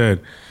being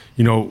said,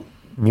 you know,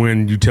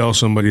 when you tell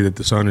somebody that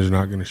the sun is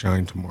not going to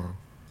shine tomorrow,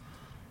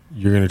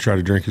 you're going to try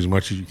to drink as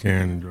much as you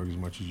can and drug as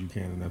much as you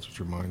can, and that's what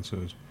your mind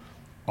says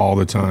all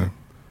the time.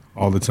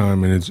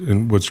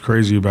 And what's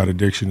crazy about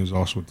addiction is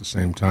also at the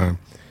same time,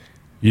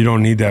 you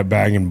don't need that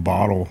bag and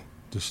bottle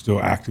to still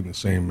act in the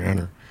same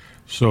manner.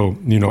 So,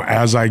 you know,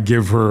 as I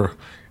give her,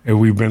 and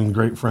we've been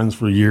great friends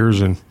for years,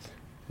 and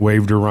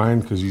wave to Ryan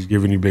because he's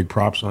giving you big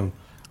props on.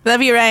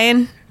 love you,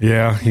 Ryan.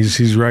 Yeah,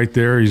 he's right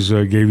there. He's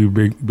gave you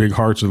big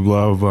hearts of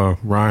love,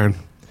 Ryan.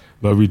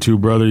 Love you too,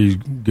 brother. He's a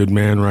good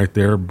man right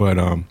there. But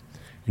you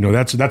know,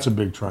 that's a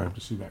big triumph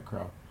to see that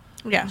crowd.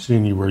 Yeah,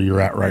 Seeing you where you're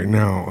at right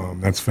now,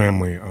 that's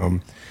family.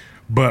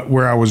 But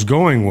where I was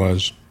going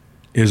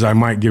is I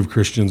might give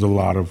Christians a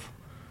lot of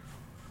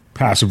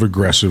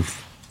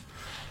passive-aggressive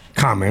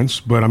comments,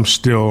 but I'm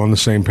still on the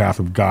same path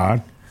of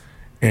God.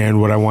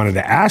 And what I wanted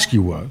to ask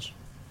you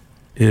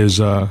is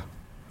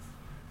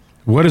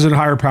what does a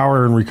higher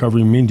power in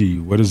recovery mean to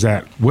you? What does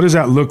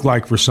that look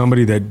like for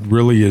somebody that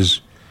really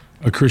is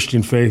a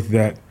Christian faith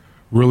that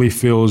really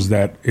feels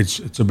that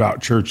it's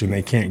about church and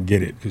they can't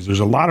get it? Because there's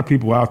a lot of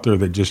people out there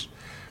that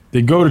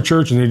they go to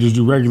church and they just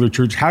do regular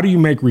church. How do you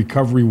make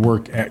recovery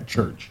work at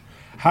church?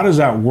 How does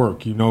that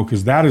work? You know,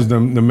 because that is the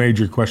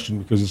major question,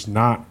 because it's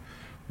not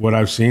what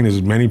I've seen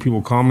is many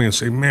people call me and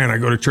say, man, I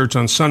go to church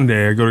on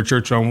Sunday. I go to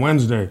church on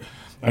Wednesday.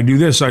 I do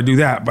this, I do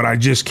that, but I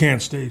just can't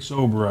stay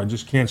sober. I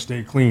just can't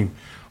stay clean.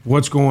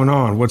 What's going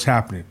on? What's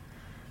happening?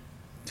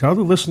 Tell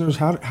the listeners,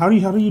 how do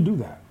you do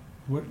that?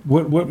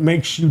 What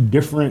makes you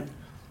different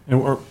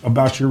or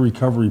about your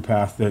recovery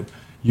path that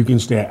you can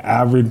stay an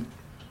avid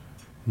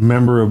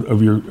member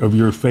of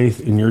your faith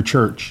in your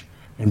church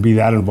and be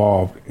that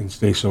involved and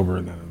stay sober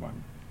in that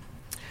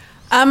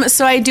environment?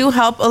 So I do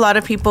help a lot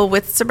of people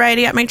with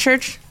sobriety at my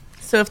church.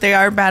 So if they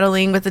are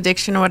battling with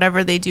addiction or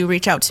whatever, they do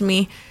reach out to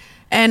me.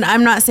 And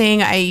I'm not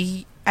saying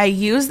I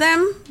use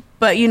them,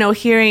 but, you know,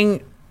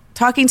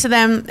 talking to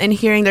them and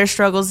hearing their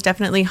struggles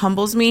definitely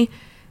humbles me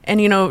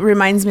and, you know,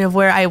 reminds me of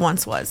where I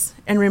once was.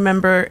 And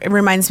it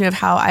reminds me of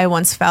how I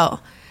once felt.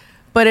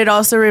 But it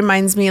also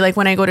reminds me, like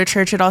when I go to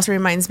church, it also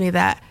reminds me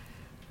that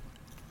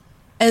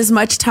as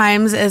much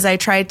times as I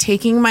tried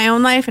taking my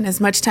own life and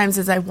as much times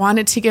as I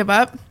wanted to give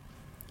up,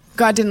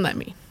 God didn't let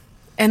me.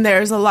 And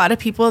there's a lot of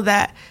people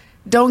that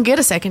don't get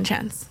a second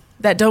chance,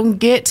 that don't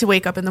get to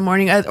wake up in the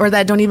morning, or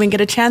that don't even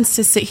get a chance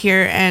to sit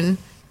here and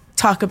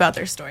talk about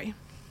their story.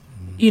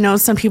 You know,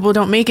 some people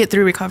don't make it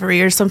through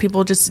recovery, or some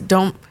people just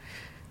don't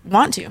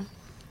want to.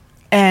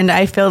 And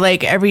I feel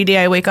like every day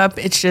I wake up,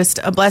 it's just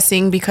a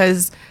blessing,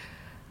 because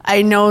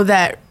I know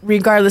that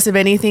regardless of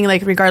anything,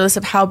 like regardless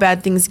of how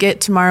bad things get,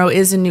 tomorrow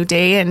is a new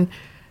day and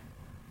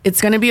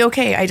it's going to be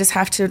okay. I just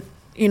have to,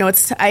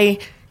 I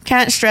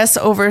can't stress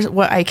over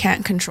what I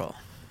can't control.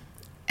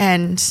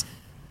 And,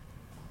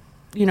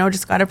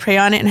 just got to pray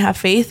on it and have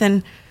faith,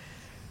 and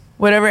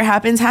whatever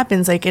happens,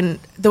 happens. Like, in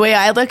the way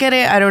I look at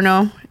it, I don't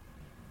know,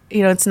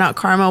 it's not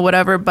karma,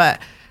 whatever, but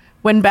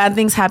when bad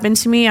things happen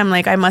to me, I'm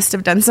like, I must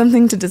have done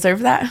something to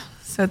deserve that.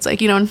 So it's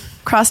like,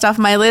 crossed off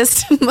my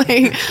list,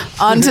 like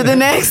on to the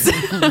next.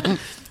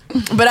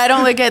 But I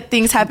don't look at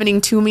things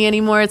happening to me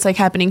anymore. It's like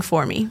happening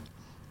for me.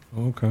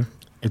 Okay.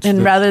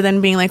 Rather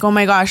than being like, oh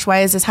my gosh,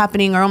 why is this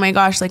happening? Or, oh my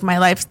gosh, like my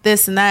life's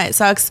this and that, it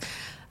sucks.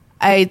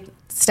 I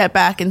step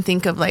back and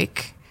think of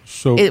like,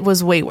 it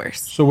was way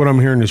worse. So what I'm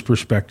hearing is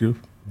perspective.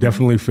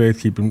 Definitely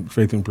faith, keeping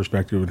faith in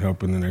perspective and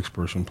helping the next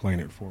person plan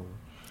it forward.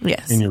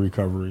 Yes. In your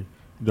recovery,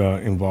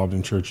 involved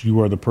in church.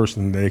 You are the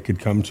person they could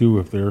come to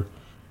if they're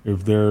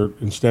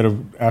instead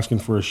of asking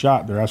for a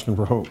shot, they're asking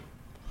for hope.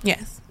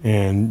 Yes.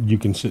 And you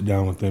can sit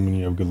down with them and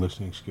you have good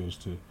listening skills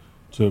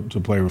to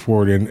play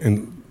forward.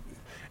 And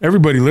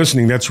everybody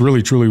listening, that's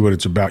really truly what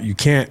it's about. You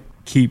can't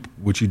keep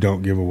what you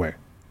don't give away.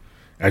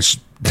 That's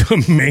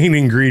the main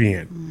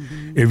ingredient.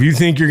 Mm-hmm. If you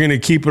think you're going to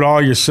keep it all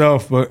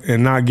yourself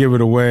and not give it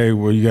away,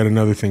 well, you got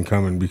another thing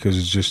coming,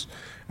 because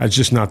that's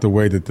just not the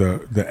way that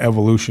the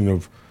evolution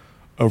of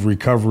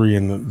recovery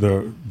and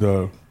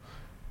the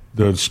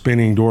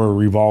spinning door,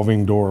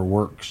 revolving door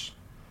works.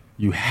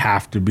 You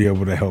have to be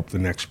able to help the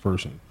next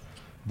person.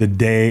 The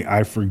day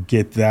I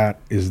forget that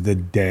is the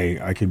day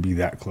I could be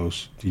that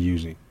close to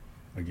using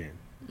again.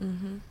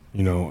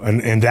 Mm-hmm.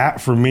 And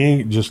that for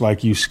me, just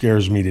like you,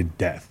 scares me to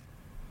death.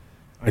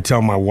 I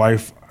tell my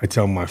wife, I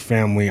tell my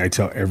family, I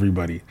tell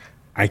everybody,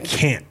 I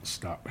can't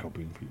stop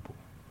helping people.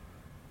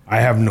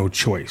 I have no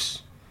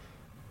choice.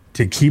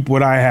 To keep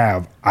what I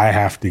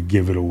have to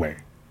give it away.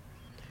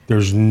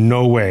 There's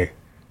no way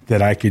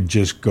that I could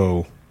just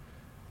go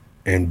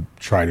and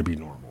try to be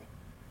normal.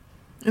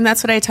 And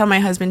that's what I tell my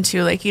husband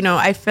too. Like,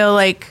 I feel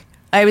like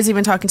I was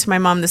even talking to my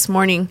mom this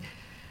morning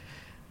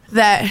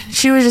that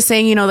she was just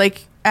saying,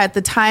 like at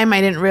the time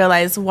I didn't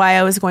realize why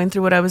I was going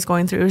through what I was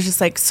going through. It was just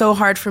like so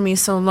hard for me,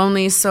 so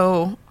lonely,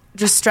 so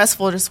just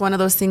stressful, just one of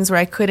those things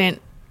where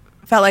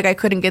felt like I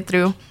couldn't get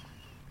through.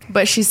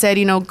 But she said,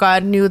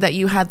 God knew that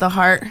you had the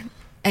heart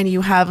and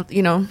you have,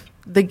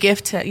 the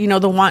gift to,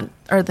 the want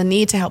or the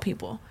need to help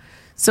people.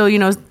 So,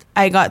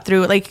 I got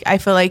through, like, I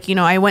feel like,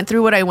 I went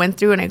through what I went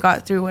through and I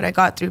got through what I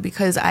got through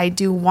because I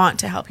do want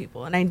to help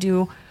people and I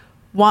do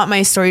want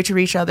my story to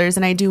reach others.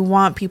 And I do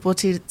want people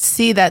to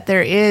see that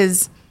there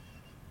is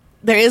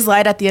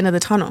light at the end of the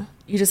tunnel.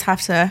 You just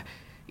have to,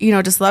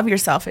 just love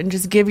yourself and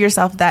just give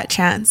yourself that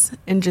chance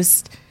and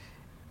just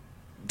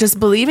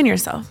believe in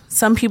yourself.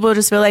 Some people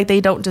just feel like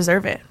they don't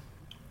deserve it,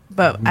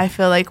 but I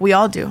feel like we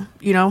all do,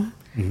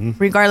 mm-hmm.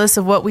 Regardless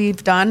of what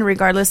we've done,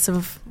 regardless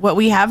of what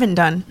we haven't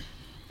done.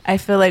 I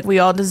feel like we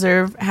all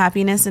deserve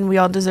happiness and we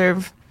all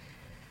deserve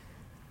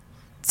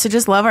to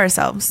just love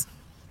ourselves.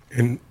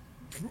 And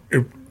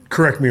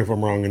correct me if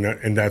I'm wrong,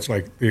 and that's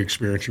like the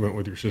experience you went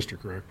with your sister,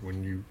 correct?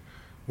 When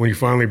you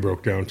finally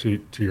broke down to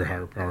your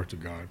higher power, to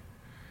God,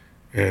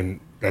 and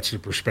that's the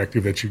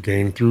perspective that you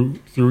gained through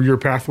your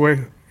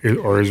pathway,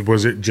 or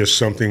was it just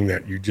something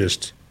that you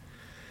just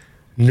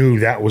knew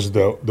that was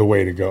the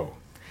way to go?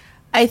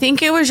 I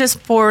think it was just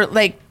for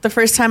like the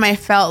first time I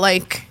felt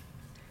like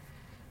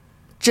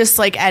just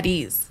like at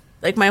ease.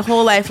 Like my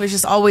whole life was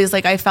just always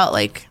like I felt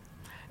like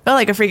a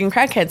freaking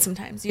crackhead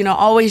sometimes,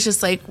 always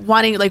just like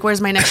wanting, like,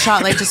 where's my next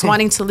shot? Like just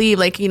wanting to leave,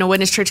 like,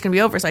 when is church gonna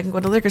be over so I can go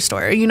to the liquor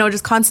store?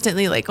 Just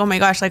constantly like, oh my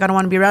gosh, like I don't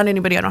want to be around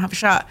anybody, I don't have a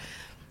shot.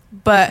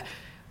 But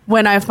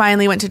when I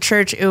finally went to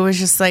church, it was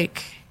just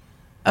like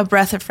a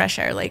breath of fresh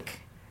air. Like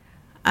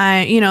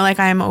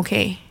I'm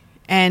okay.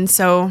 And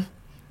so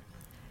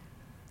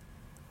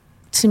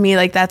to me,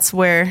 like that's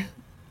where,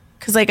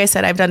 because like I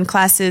said, I've done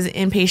classes,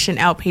 inpatient,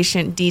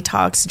 outpatient,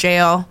 detox,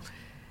 jail,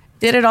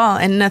 did it all,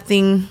 and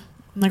nothing.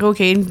 I'm like,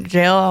 okay,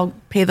 jail, I'll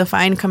pay the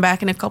fine, come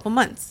back in a couple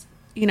months.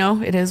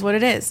 It is what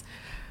it is.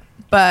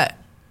 But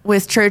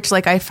with church,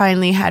 like I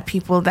finally had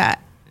people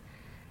that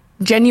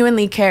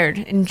genuinely cared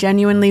and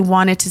genuinely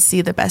wanted to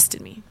see the best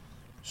in me.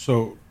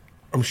 So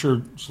I'm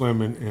sure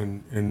Slim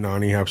and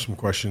Nani have some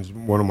questions.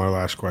 One of my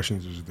last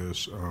questions is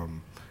this,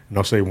 and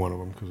I'll say one of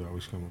them because I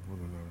always come up with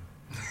another.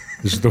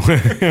 This is the way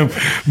I am.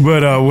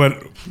 But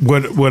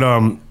what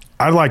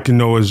I'd like to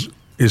know is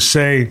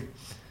say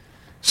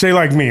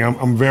like me,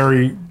 I'm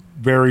very,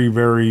 very,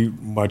 very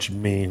much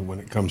me when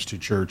it comes to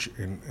church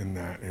and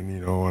that.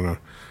 And, on a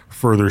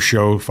further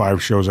show,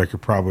 5 shows, I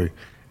could probably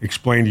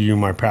explain to you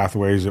my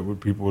pathways that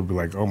people would be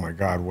like, oh my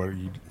God, what are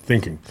you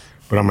thinking?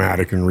 But I'm an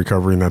addict in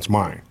recovery and that's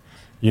mine.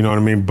 You know what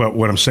I mean? But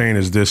what I'm saying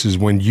is this is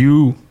when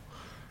you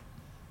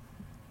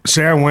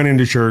say I went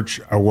into church,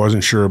 I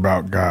wasn't sure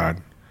about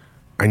God.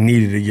 I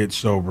needed to get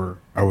sober.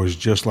 I was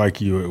just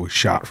like you. It was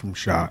shot from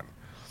shot.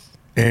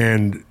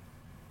 And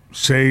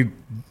say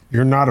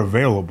you're not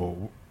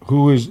available.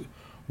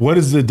 What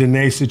is the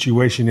Denae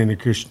situation in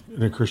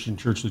a Christian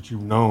church that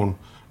you've known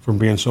from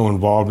being so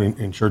involved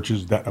in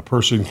churches that a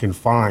person can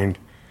find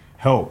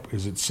help?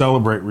 Is it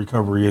celebrate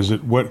recovery? Is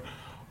it what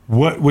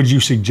would you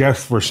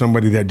suggest for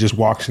somebody that just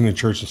walks in the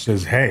church and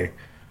says, hey,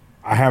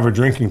 I have a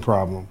drinking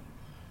problem,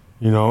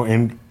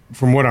 and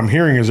from what I'm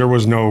hearing is there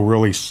was no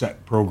really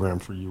set program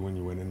for you when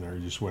you went in there.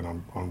 You just went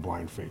on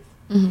blind faith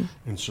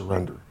and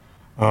surrender.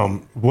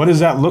 What does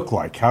that look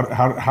like?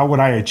 How would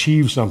I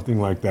achieve something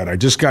like that? I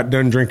just got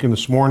done drinking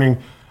this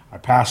morning. I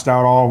passed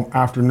out all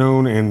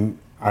afternoon and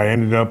I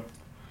ended up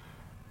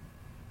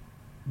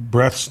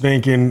breath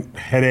stinking,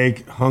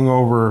 headache,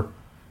 hungover,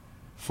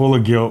 full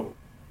of guilt,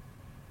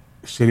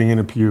 sitting in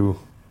a pew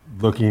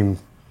looking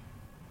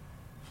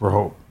for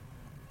hope.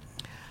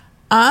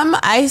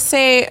 I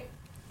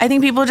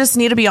think people just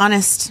need to be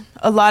honest.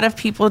 A lot of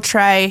people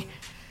try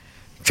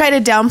to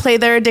downplay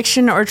their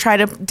addiction or try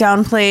to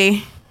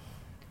downplay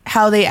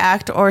how they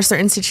act or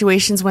certain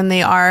situations when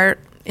they are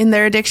in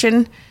their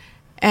addiction.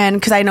 And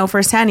because I know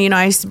firsthand,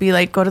 I used to be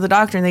like, go to the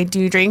doctor and they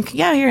do drink.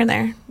 Yeah, here and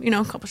there,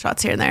 a couple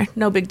shots here and there.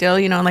 No big deal,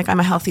 like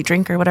I'm a healthy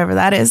drinker, whatever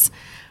that is.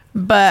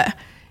 But,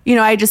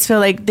 I just feel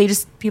like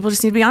people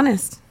just need to be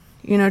honest,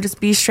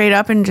 just be straight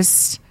up and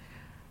just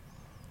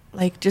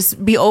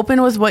be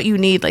open with what you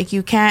need. Like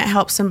you can't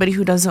help somebody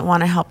who doesn't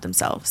want to help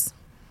themselves.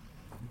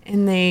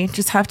 And they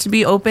just have to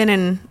be open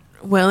and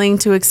willing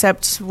to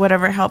accept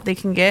whatever help they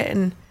can get.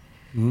 And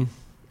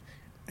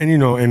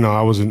And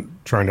I wasn't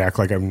trying to act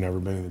like I've never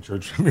been in the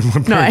church. I mean,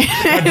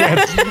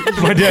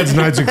 my dad's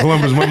Knights of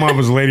Columbus. My mom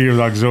was Lady of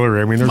the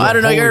Auxiliary. I mean, I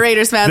don't know. You're a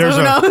Raiders fan, so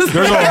who knows?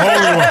 There's a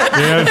holy one.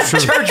 Yeah, that's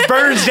true. Church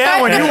burns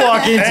down when you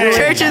walk into it.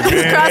 Church is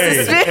across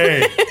the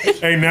street.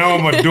 Hey, now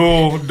I'm a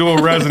dual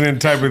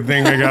resident type of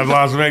thing. I got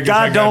Las Vegas.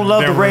 God don't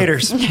love the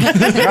Raiders.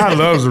 God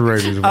loves the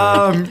Raiders.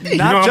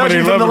 Not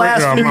judging from the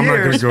last few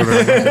years. I'm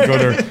not going to go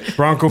there.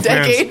 Bronco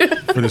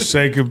fans, for the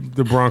sake of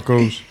the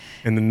Broncos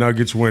and the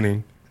Nuggets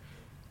winning.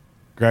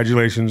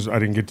 Congratulations. I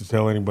didn't get to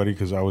tell anybody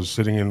because I was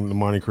sitting in the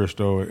Monte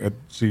Cristo at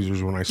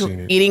Caesars when I seen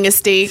it. Eating a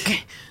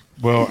steak.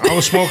 Well, I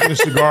was smoking a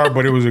cigar,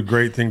 but it was a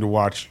great thing to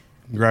watch.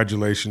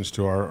 Congratulations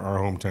to our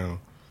hometown.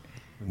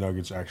 The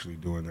Nuggets actually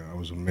doing that. It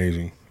was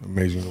amazing.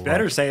 Amazing to watch.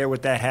 Better say it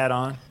with that hat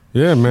on.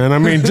 Yeah, man. I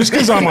mean, just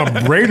because I'm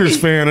a Raiders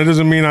fan, it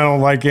doesn't mean I don't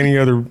like any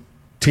other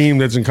team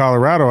that's in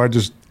Colorado. I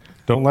just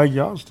don't like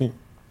y'all's team.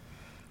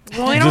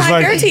 Well, we don't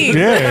like your team.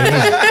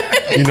 Yeah.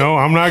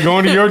 I'm not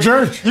going to your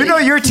church.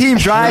 Your team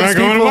drives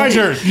people. I'm not going to my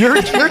church. Your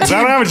team, I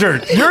don't have a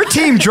church. Your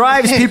team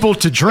drives people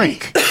to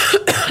drink.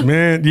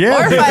 Man,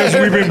 yeah, because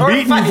we've been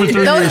beating you for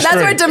 3 years straight. That's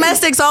where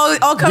domestics all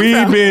come from.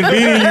 We've been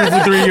beating you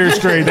for 3 years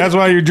straight. That's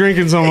why you're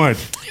drinking so much.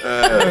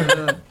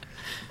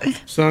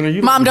 Son, are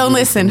you Mom, don't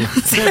listen.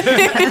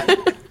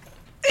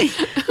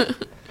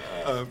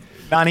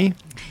 Donnie?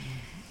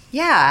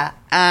 Yeah.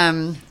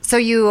 So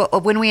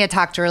when we had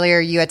talked earlier,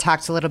 you had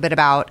talked a little bit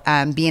about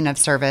being of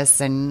service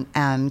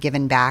and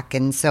giving back.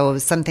 And so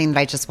something that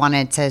I just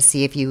wanted to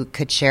see if you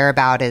could share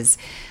about is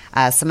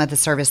some of the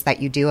service that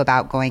you do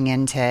about going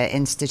into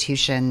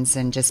institutions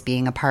and just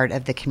being a part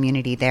of the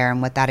community there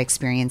and what that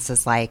experience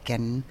is like.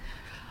 And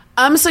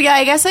so yeah,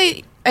 I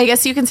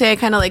guess you can say I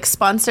kind of like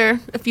sponsor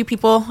a few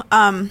people.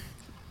 I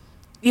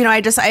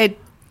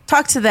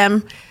talk to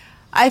them.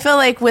 I feel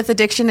like with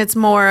addiction, it's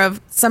more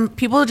of some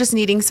people just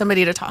needing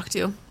somebody to talk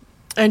to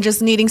and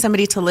just needing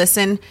somebody to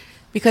listen,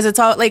 because it's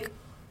all like,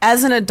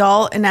 as an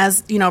adult and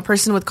as, a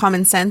person with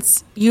common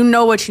sense,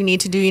 what you need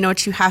to do,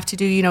 what you have to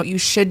do, what you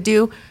should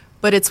do.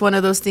 But it's one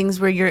of those things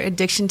where your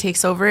addiction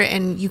takes over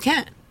and you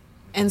can't.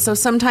 And so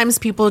sometimes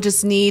people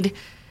just need,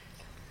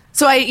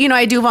 so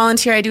I do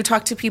volunteer. I do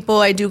talk to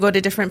people. I do go to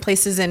different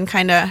places and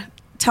kind of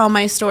tell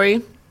my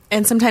story.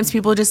 And sometimes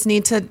people just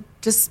need to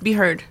just be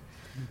heard.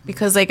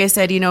 Because like I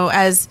said,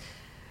 as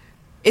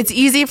it's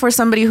easy for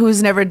somebody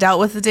who's never dealt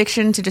with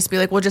addiction to just be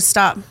like, well, just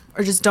stop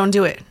or just don't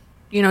do it.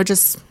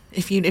 Just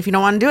if you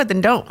don't want to do it,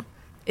 then don't.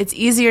 It's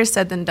easier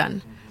said than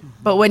done.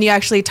 But when you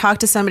actually talk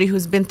to somebody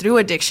who's been through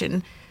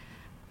addiction,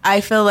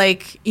 I feel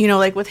like,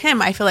 like with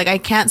him, I feel like I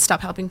can't stop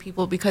helping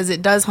people because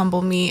it does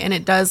humble me, and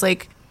it does,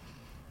 like,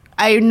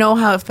 I know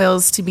how it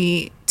feels to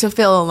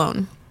feel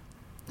alone,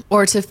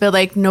 or to feel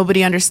like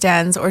nobody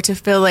understands, or to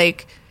feel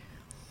like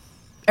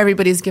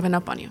everybody's given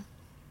up on you.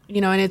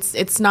 And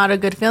it's not a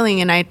good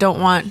feeling, and I don't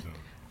want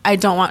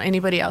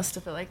anybody else to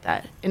feel like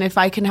that. And if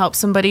I can help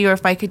somebody, or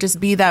if I could just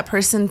be that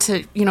person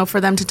to, for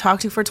them to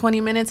talk to for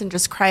 20 minutes and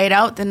just cry it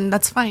out, then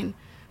that's fine.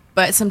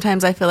 But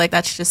sometimes I feel like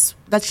that's just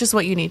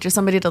what you need, just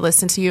somebody to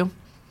listen to you,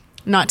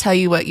 not tell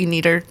you what you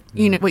need or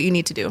what you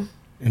need to do.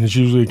 And it's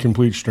usually a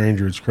complete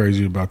stranger. It's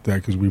crazy about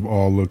that, because we've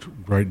all looked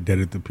right dead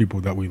at the people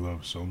that we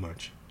love so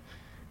much,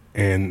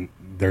 and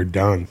they're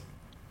done.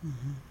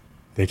 Mm-hmm.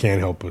 They can't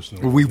help us.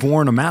 No. We've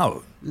worn them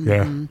out.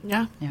 Mm-hmm.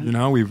 Yeah.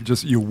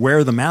 You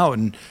wear them out,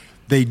 and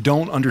they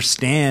don't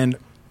understand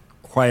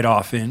quite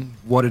often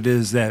what it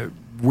is that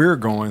we're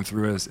going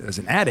through as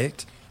an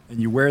addict, and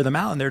you wear them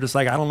out and they're just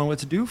like, I don't know what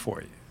to do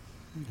for you.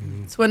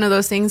 Mm-hmm. It's one of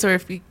those things where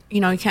if you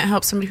can't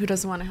help somebody who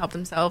doesn't want to help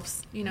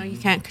themselves, you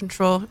can't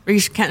control, or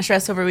you can't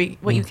stress over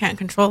what you can't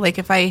control. Like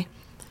if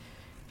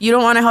you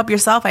don't want to help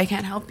yourself, I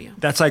can't help you.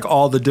 That's like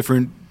all the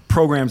different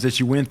programs that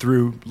you went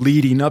through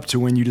leading up to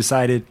when you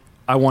decided,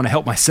 I want to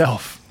help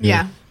myself.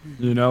 Yeah.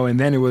 You know, and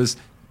then it was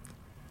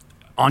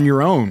on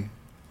your own,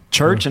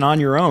 church and on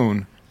your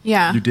own.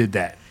 Yeah. You did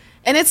that.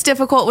 And it's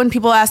difficult when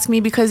people ask me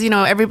because, you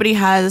know, everybody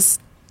has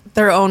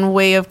their own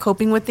way of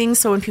coping with things.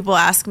 So when people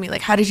ask me,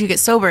 like, how did you get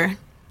sober?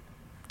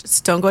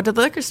 Just don't go to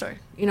the liquor store.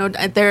 You know,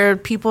 there are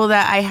people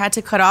that I had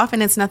to cut off,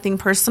 and it's nothing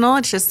personal.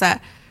 It's just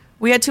that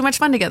we had too much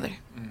fun together.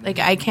 Like,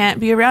 I can't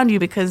be around you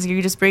because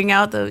you just bring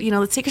out the, you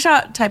know, let's take a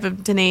shot type of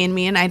Denae in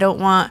me, and I don't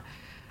want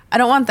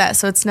that.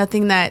 So it's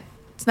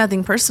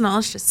nothing personal.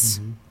 It's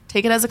just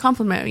take it as a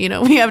compliment. You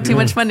know, we have too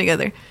much fun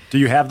together. Do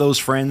you have those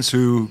friends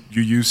who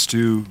you used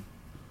to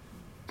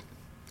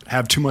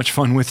have too much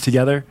fun with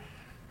together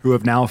who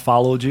have now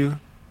followed you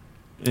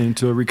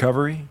into a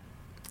recovery?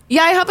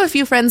 Yeah, I have a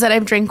few friends that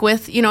I've drank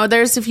with. You know,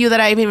 there's a few that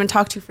I've even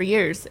talked to for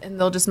years, and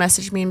they'll just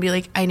message me and be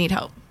like, I need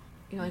help.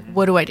 You know, like,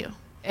 what do I do?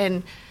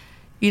 And,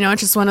 you know,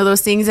 it's just one of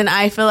those things. And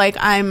I feel like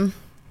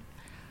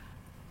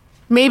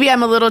maybe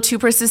I'm a little too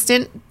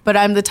persistent, but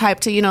I'm the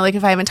type to, you know, like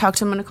if I haven't talked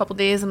to them in a couple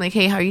days, I'm like,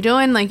 hey, how are you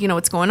doing? Like, you know,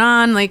 what's going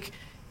on? Like,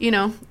 you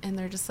know, and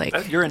they're just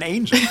like, You're an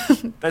angel.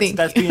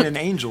 That's being an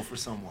angel for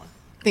someone.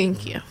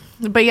 Thank you.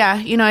 But yeah,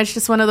 you know, it's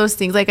just one of those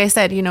things. Like I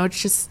said, you know, it's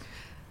just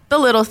the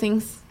little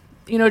things,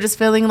 you know, just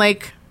feeling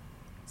like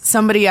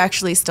somebody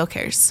actually still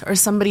cares, or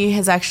somebody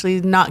has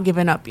actually not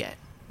given up yet,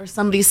 or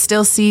somebody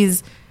still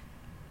sees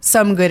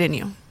some good in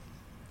you.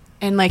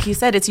 And like you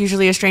said, it's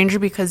usually a stranger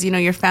because, you know,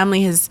 your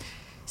family has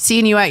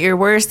seen you at your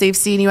worst. They've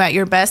seen you at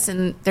your best,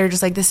 and they're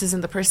just like, this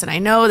isn't the person I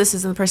know. This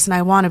isn't the person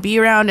I want to be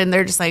around. And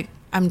they're just like,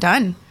 I'm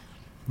done.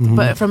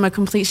 But from a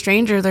complete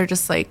stranger, they're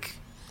just like,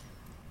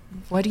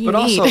 what do you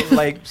need? But also,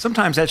 like,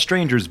 sometimes that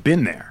stranger's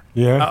been there.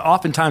 Yeah.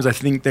 Oftentimes, I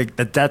think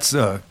that's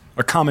a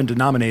common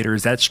denominator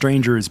is that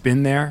stranger has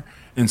been there,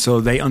 and so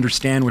they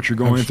understand what you're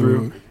going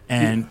through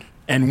and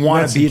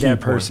want to be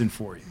that person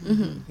for you.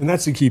 And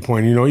that's the key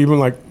point. You know, even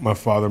like my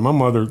father, my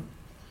mother,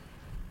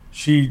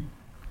 she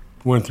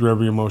went through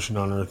every emotion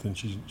on earth, and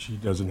she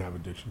doesn't have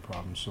addiction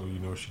problems. So, you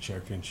know, she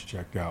checked in, she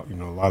checked out. You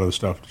know, a lot of the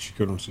stuff, she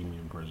couldn't see me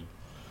in prison.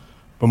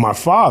 But my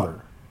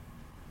father,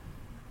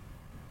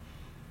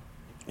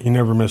 he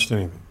never missed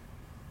anything.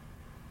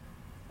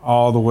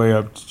 All the way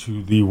up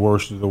to the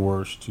worst of the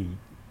worst.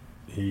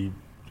 And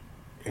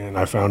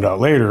I found out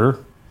later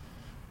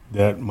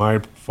that my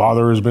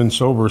father has been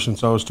sober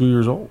since I was 2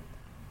 years old.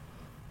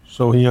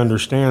 So he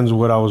understands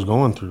what I was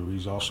going through.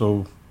 He's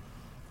also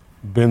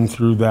been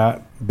through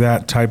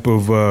that type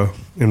of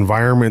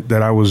environment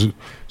that I was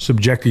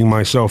subjecting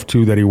myself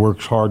to, that he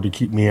works hard to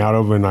keep me out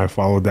of, and I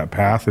followed that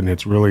path. And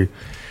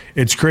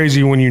it's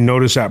crazy when you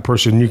notice that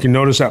person. You can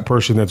notice that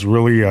person that's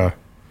really,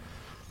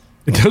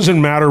 it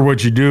doesn't matter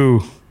what you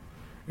do.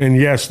 And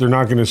yes, they're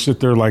not going to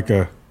sit there like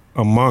a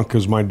monk,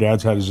 because my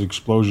dad's had his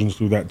explosions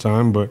through that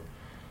time, but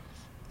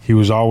he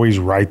was always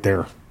right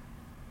there.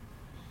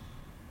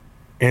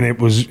 And it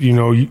was, you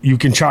know, you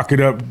can chalk it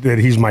up that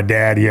he's my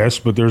dad, yes,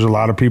 but there's a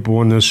lot of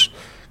people in this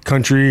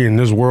country, in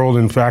this world,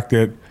 in fact,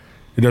 that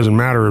it doesn't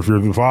matter if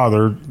you're the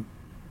father.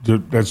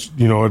 That's,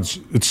 you know, it's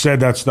said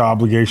that's the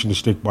obligation to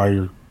stick by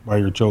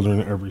your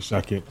children every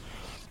second.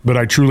 But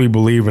I truly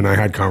believe, and I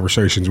had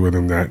conversations with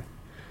him, that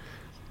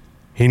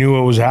he knew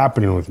what was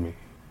happening with me.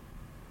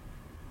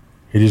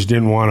 He just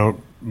didn't want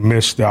to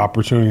miss the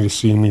opportunity to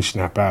see me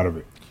snap out of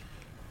it.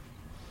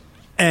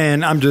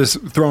 And I'm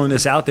just throwing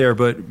this out there,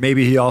 but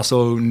maybe he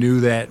also knew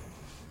that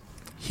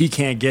he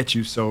can't get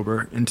you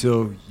sober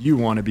until you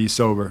want to be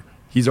sober.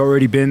 He's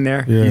already been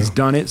there. Yeah. He's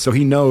done it. So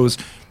he knows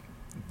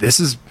this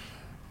is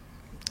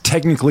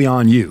technically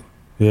on you.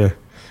 Yeah.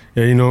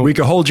 Yeah, you know, we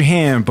could hold your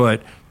hand,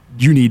 but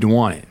you need to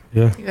want it.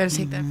 Yeah. You got to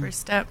take that first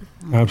step.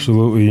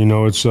 Absolutely. You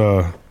know,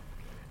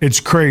 it's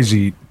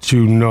crazy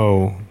to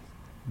know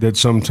that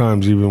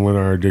sometimes, even with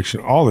our addiction,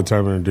 all the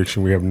time in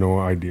addiction, we have no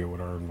idea what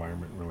our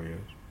environment really is.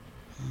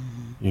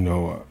 You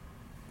know,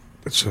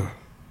 it's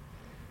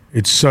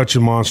such a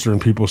monster, and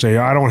people say,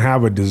 I don't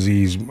have a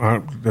disease.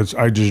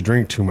 I just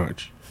drink too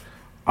much.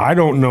 I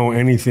don't know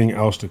anything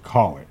else to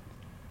call it.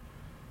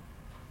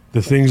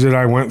 The things that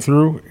I went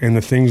through and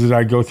the things that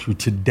I go through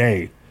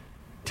today,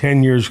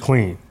 10 years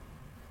clean,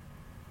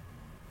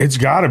 it's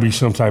got to be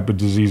some type of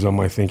disease on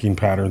my thinking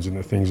patterns and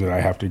the things that I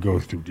have to go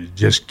through to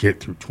just get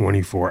through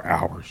 24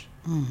 hours.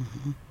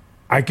 Mm-hmm.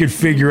 I could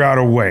figure out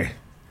a way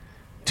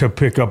to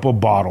pick up a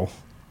bottle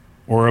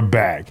or a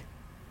bag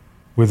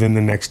within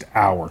the next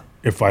hour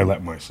if I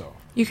let myself.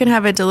 You can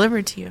have it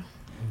delivered to you.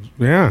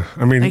 Yeah,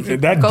 I mean,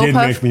 like that did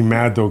make me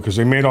mad, though, because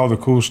they made all the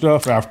cool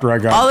stuff after I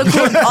got all the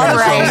cool, all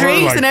the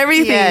drinks like, and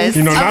everything. Yes.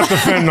 You know, not the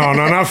fentanyl,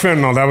 not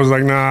fentanyl. That was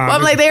like, nah. Well,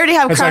 I'm like, they already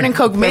have Crown and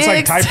Coke mix.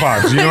 That's like Tide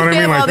Pods. You know what I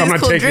mean? Like, I'm not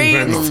cool taking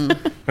drinks.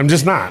 fentanyl. I'm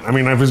just not. I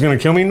mean, if it's gonna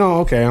kill me,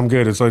 no, okay, I'm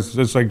good. It's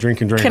like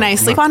drinking. Can I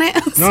sleep on it?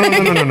 No.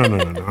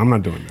 I'm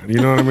not doing that.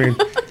 You know what I mean?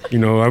 You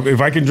know, if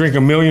I can drink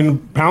 1 million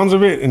pounds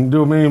of it and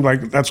do 1 million,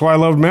 like, that's why I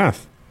love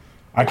meth.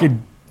 I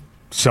could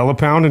sell a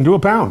pound and do a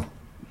pound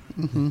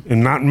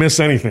and not miss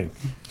anything.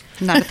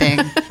 Not a thing.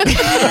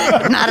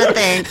 Not a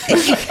thing.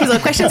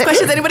 Questions,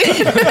 anybody?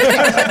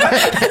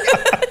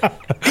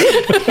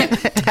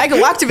 I could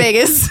walk to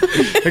Vegas.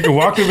 They can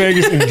walk to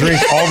Vegas and drink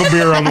all the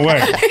beer on the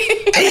way.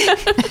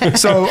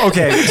 So,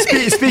 okay,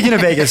 speaking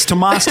of Vegas,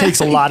 Tomas takes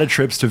a lot of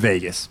trips to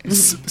Vegas.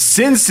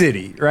 Sin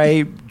City,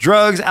 right?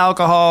 Drugs,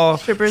 alcohol,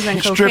 Strippers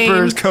and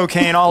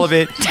cocaine, all of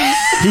it.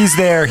 He's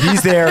there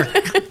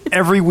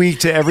every week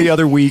to every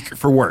other week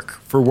for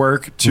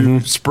work to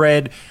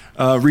spread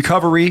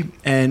recovery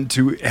and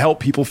to help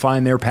people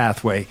find their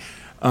pathway.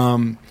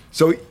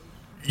 So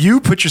you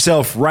put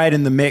yourself right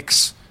in the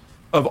mix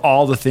of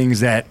all the things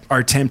that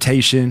are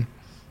temptation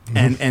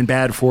and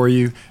bad for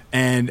you.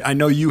 And I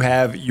know you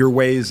have your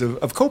ways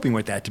of coping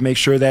with that to make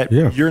sure that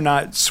you're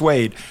not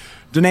swayed.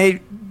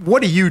 Denae,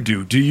 what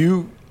do? Do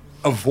you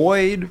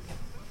avoid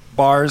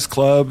bars,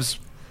 clubs,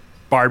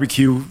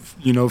 barbecue,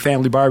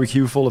 family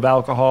barbecue full of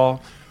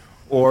alcohol?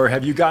 Or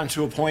have you gotten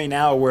to a point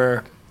now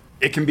where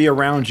it can be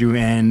around you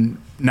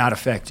and not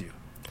affect you?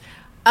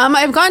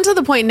 I've gotten to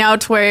the point now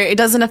to where it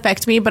doesn't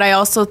affect me, but I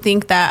also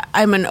think that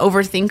I'm an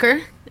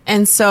overthinker.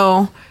 And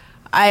so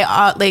I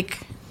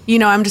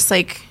I'm just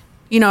like,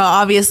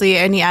 obviously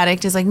any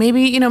addict is like,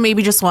 maybe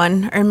just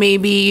one, or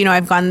maybe,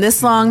 I've gone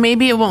this long,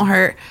 maybe it won't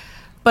hurt.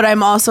 But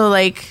I'm also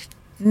like,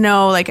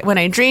 no, like when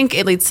I drink,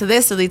 it leads to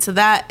this, it leads to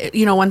that,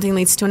 one thing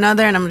leads to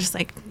another. And I'm just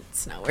like,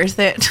 it's not worth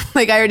it.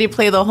 Like I already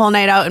play the whole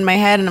night out in my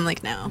head and I'm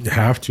like, no. You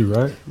have to,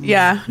 right?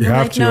 Yeah. You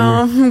have to. No,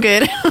 I'm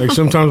good. Like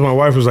sometimes my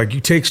wife was like,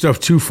 you take stuff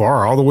too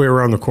far, all the way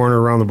around the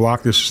corner, around the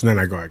block, this, and then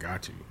I go, I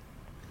got to.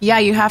 Yeah,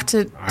 you have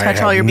to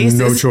touch all your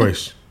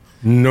bases.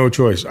 No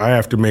choice. I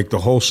have to make the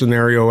whole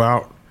scenario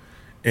out.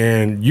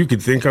 And you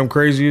could think I'm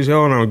crazy as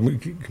hell and I'm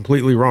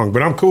completely wrong.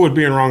 But I'm cool with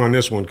being wrong on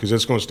this one because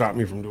it's going to stop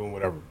me from doing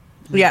whatever.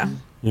 Yeah.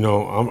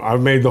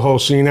 I've made the whole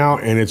scene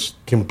out and it's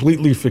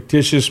completely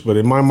fictitious. But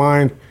in my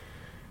mind,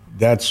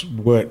 that's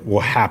what will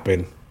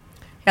happen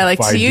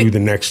if I do the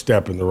next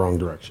step in the wrong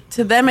direction.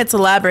 To them, it's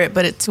elaborate.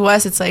 But to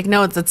us, it's like,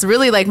 no, it's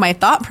really like my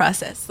thought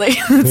process. Like,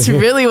 it's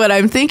really what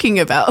I'm thinking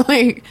about.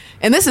 Like,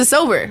 and this is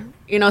sober,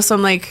 so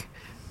I'm like,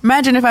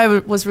 imagine if I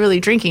was really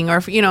drinking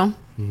or, So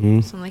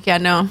I'm like, yeah,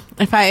 no.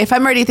 If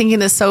I'm already thinking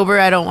this sober,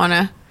 I don't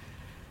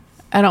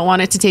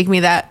want it to take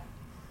me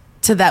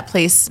to that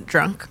place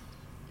drunk,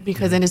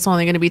 because then it's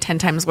only going to be 10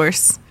 times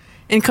worse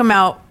and come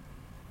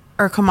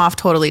off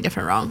totally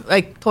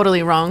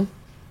totally wrong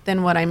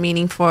than what I'm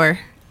meaning for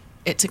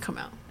it to come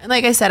out. And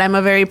like I said, I'm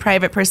a very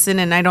private person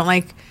and I don't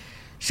like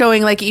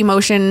showing like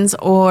emotions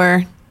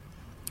or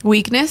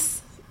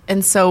weakness.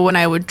 And so when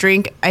I would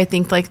drink, I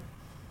think like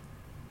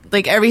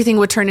everything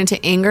would turn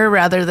into anger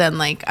rather than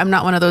like, I'm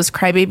not one of those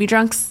crybaby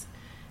drunks.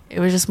 It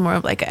was just more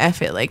of like a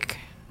F it, like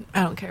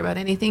I don't care about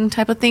anything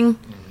type of thing.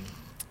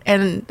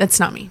 And that's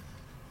not me.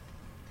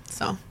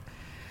 So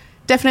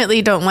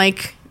definitely don't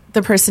like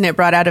the person it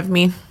brought out of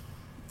me.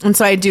 And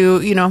so I do,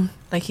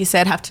 like he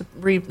said, have to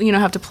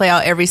have to play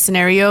out every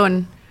scenario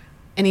and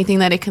anything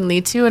that it can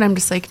lead to. And I'm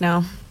just like,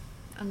 no,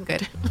 I'm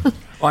good. Well,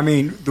 I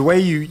mean, the way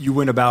you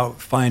went about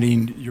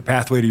finding your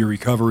pathway to your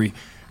recovery,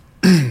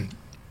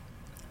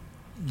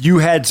 you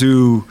had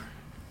to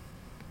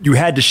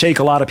shake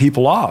a lot of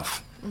people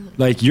off.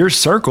 Mm-hmm. Like your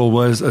circle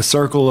was a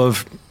circle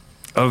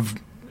of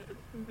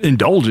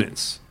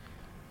indulgence.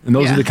 And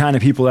those are the kind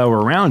of people that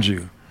were around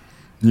you,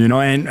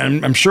 and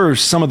I'm sure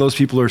some of those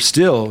people are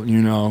still,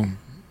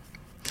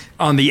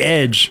 on the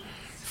edge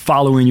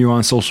following you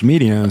on social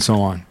media and so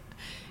on.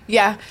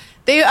 Yeah.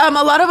 They, a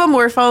lot of them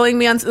were following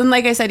me on, and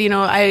like I said,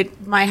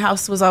 my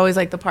house was always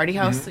like the party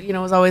house, it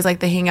was always like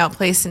the hangout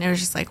place. And it was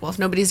just like, well, if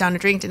nobody's down to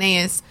drink,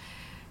 Denae is.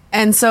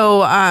 And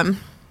so,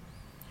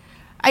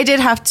 I did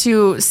have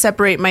to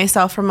separate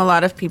myself from a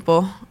lot of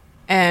people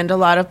and a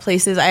lot of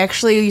places. I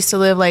actually used to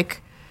live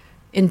like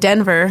in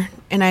Denver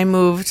and I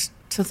moved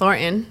to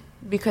Thornton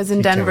because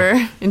in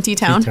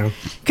T-Town,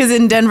 because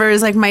in Denver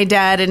is like my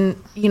dad and,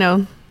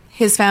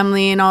 his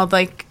family and all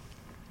like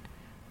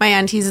my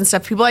aunties and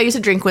stuff, people I used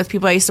to drink with,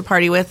 people I used to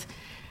party with.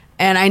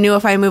 And I knew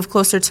if I moved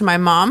closer to my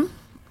mom,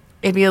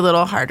 it'd be a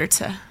little harder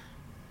to,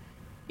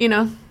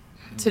 to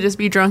just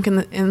be drunk in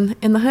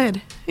the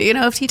hood,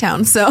 of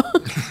T-Town. So,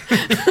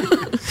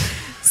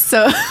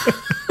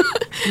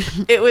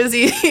 it was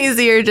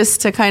easier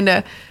just to kind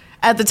of,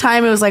 at the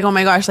time it was like, oh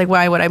my gosh, like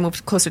why would I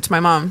move closer to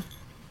my mom?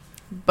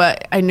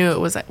 But I knew it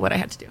was what I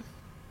had to do.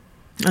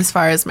 As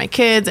far as my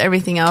kids,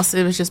 everything else,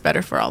 it was just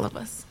better for all of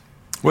us.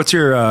 What's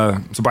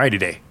your sobriety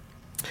day?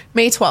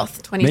 May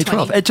 12th, 2020. May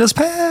 12th. It just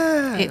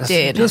passed. It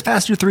did. It just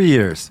passed your 3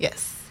 years.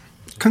 Yes.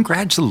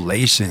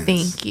 Congratulations.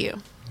 Thank you.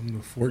 On the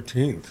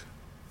 14th.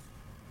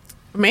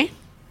 Me?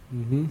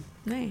 Mm-hmm.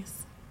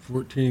 Nice.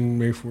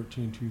 May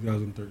 14,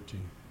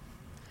 2013.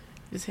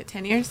 Just hit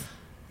 10 years?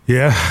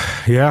 Yeah.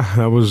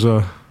 That was,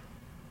 I'm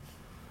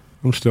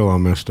still all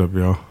messed up,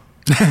 y'all.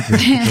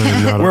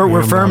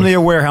 We're firmly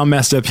aware how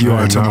messed up you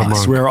are,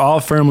 Tomas. We're all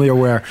firmly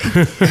aware.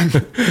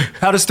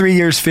 How does 3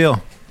 years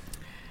feel?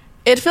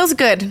 It feels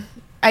good.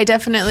 I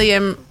definitely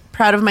am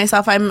proud of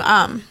myself. I'm,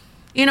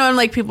 and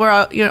like people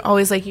are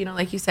always like,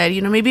 like you said,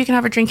 maybe you can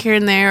have a drink here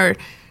and there or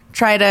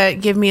try to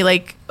give me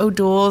like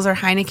O'Doul's or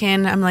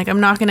Heineken. I'm like,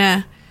 I'm not going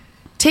to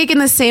take in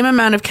the same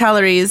amount of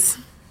calories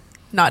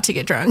not to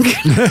get drunk.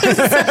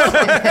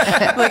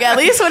 Like, at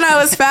least when I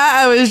was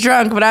fat, I was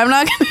drunk, but I'm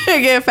not going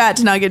to get fat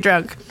to not get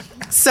drunk.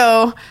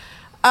 So,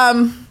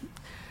 but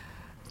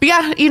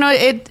yeah, you know,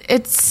 it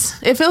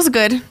feels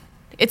good.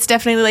 It's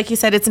definitely, like you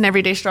said, it's an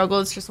everyday struggle.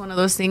 It's just one of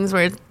those things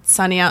where it's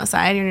sunny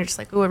outside and you're just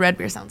like, oh, a red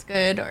beer sounds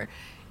good, or,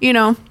 you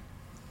know,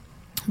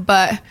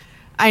 but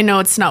I know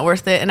it's not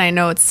worth it, and I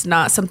know it's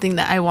not something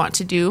that I want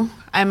to do.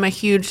 I'm a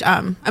huge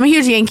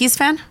Yankees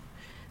fan.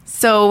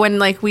 So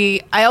when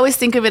I always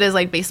think of it as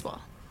like baseball.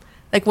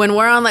 Like when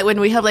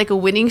we have like a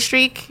winning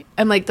streak,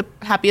 I'm like the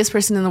happiest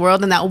person in the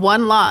world, and that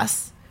one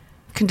loss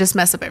can just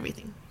mess up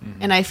everything.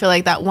 Mm-hmm. And I feel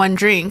like that one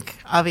drink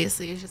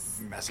obviously is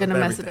just gonna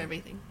mess up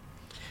everything.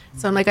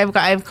 So I'm like,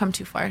 I've come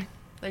too far.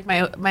 Like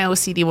my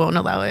OCD won't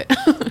allow it.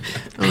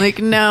 I'm like,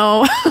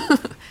 no.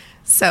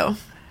 So,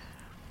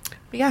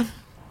 but yeah.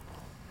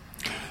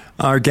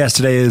 Our guest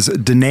today is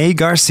Denae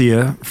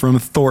Garcia from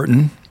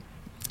Thornton.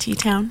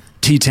 T-Town.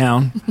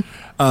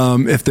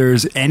 If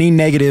there's any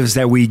negatives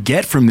that we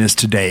get from this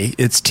today,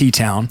 it's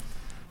T-Town.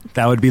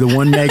 That would be the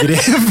one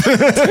negative.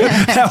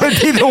 That would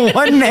be the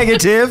one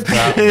negative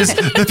is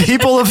the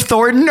people of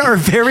Thornton are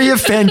very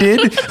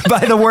offended by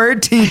the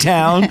word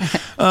T-Town.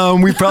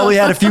 We probably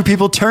had a few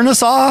people turn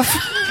us off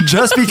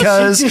just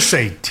because. Did you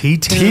say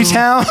T-Town?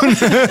 T-Town?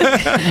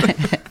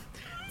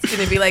 It's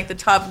going to be like the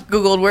top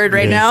Googled word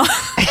right now.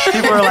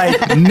 People are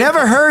like,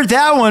 never heard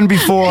that one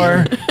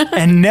before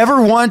and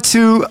never want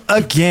to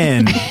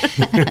again.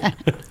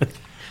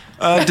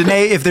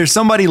 Denae, if there's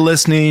somebody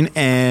listening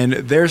and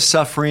they're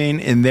suffering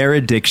in their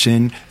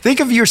addiction,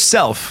 think of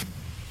yourself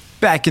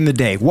back in the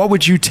day. What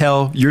would you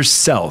tell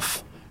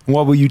yourself?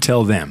 What will you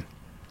tell them?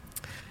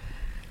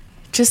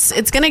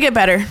 It's going to get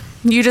better.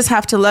 You just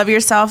have to love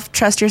yourself,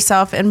 trust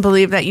yourself, and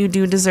believe that you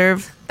do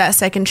deserve that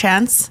second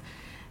chance.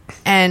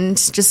 And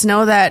just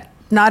know that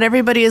not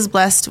everybody is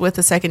blessed with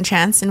a second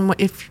chance. And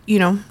if,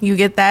 you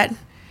get that,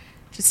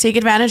 just take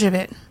advantage of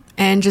it.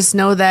 And just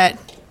know that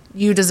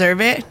you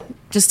deserve it,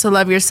 just to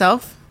love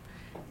yourself.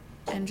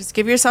 And just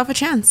give yourself a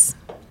chance.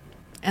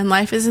 And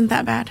life isn't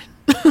that bad.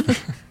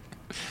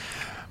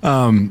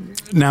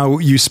 Now,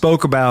 you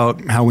spoke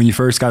about how when you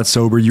first got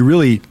sober, you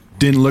really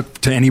didn't look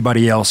to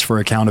anybody else for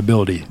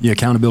accountability. The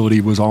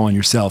accountability was all on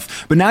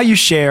yourself. But now you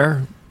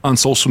share on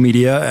social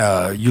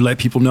media, you let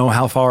people know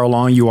how far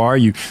along you are.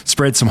 You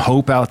spread some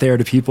hope out there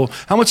to people.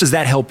 How much does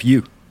that help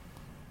you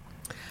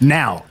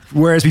now?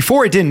 Whereas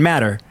before it didn't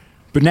matter,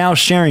 but now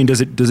sharing,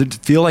 does it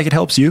feel like it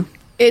helps you?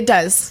 It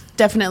does,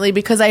 definitely,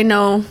 because I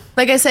know,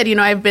 like I said,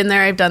 I've been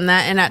there, I've done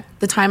that, and at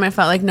the time I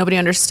felt like nobody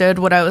understood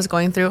what I was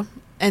going through.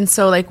 And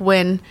so like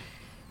when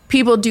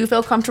people do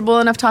feel comfortable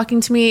enough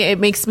talking to me, it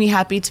makes me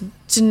happy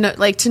to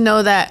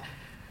know that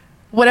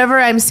whatever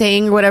I'm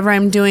saying, whatever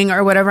I'm doing,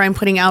 or whatever I'm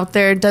putting out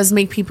there does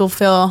make people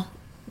feel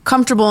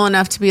comfortable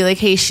enough to be like,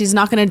 hey, she's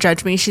not going to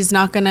judge me. She's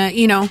not going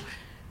to,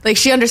 like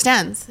she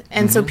understands.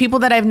 And so people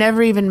that I've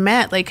never even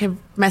met, like have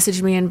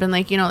messaged me and been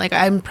like, like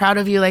I'm proud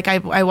of you. Like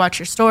I watch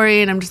your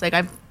story and I'm just like,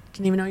 I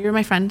didn't even know you were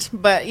my friend,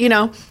 but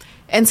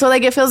and so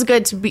like, it feels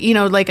good to be,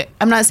 like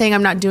I'm not saying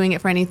I'm not doing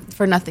it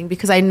for nothing,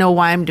 because I know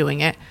why I'm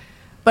doing it.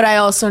 But I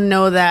also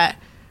know that,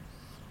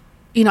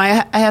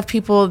 I have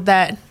people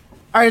that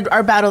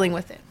are battling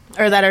with it,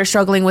 or that are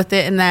struggling with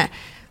it, and that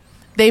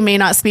they may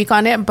not speak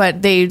on it,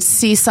 but they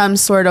see some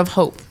sort of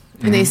hope,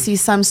 and they see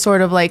some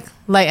sort of like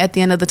light at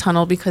the end of the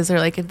tunnel, because they're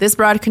like, if this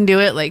broad can do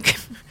it, like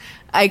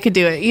I could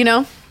do it,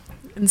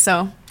 And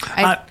so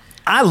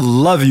I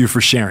love you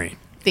for sharing.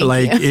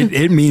 Thank you.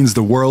 It means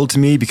the world to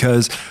me,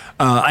 because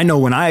I know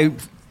when I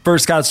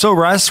first got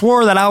sober, I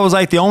swore that I was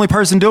like the only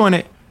person doing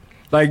it.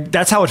 Like,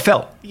 that's how it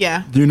felt.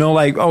 Yeah.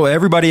 Like, oh,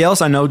 everybody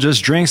else I know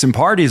just drinks and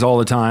parties all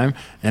the time,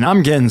 and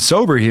I'm getting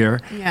sober here.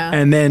 Yeah.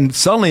 And then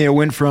suddenly it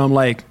went from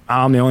like,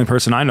 I'm the only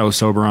person I know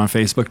sober on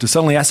Facebook, to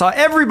suddenly I saw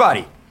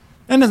everybody.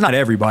 And it's not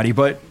everybody,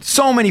 but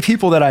so many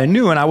people that I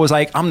knew, and I was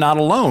like, I'm not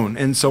alone.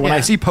 And so when I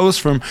see posts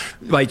from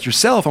like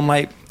yourself, I'm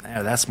like,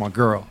 yeah, that's my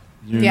girl.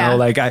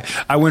 Like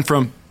I went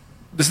from,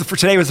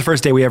 today was the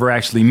first day we ever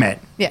actually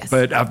met. Yes.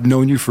 But I've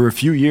known you for a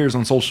few years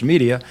on social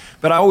media.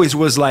 But I always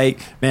was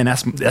like, man,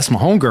 that's my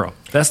homegirl.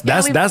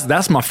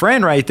 That's my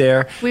friend right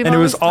there. And it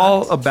was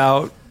all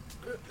about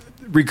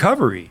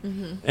recovery.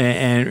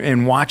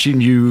 And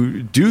watching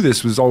you do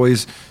this was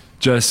always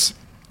just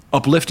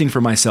uplifting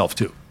for myself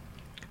too.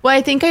 Well,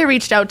 I think I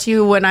reached out to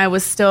you when I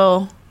was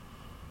still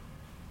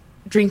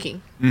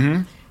drinking.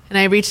 And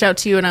I reached out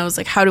to you and I was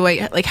like, how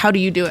do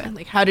you do it?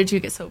 Like, how did you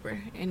get sober?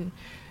 And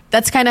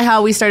that's kind of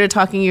how we started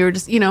talking. You were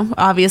just,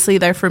 obviously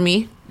there for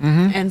me.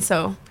 And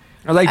so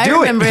I'm like,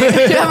 do remember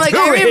it. I'm like,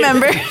 I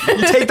remember.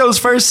 You take those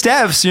first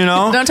steps,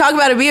 Don't talk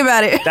about it, be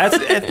about it.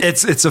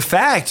 It's a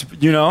fact,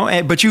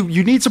 but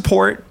you need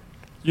support,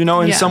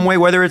 in some way,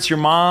 whether it's your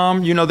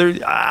mom,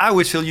 I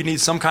always feel you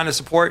need some kind of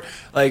support.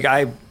 Like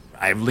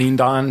I've leaned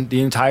on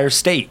the entire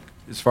state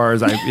as far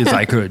as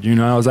I could.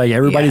 I was like,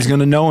 everybody's going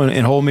to know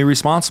and hold me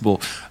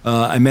responsible.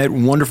 I met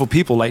wonderful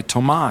people like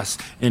Tomas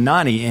and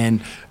Nani,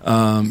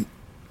 and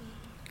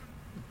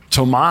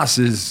Tomas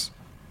is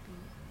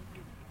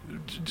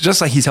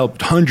just like he's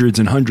helped hundreds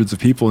and hundreds of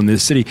people in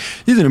this city,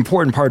 he's an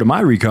important part of my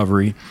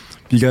recovery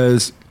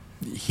because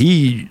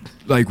he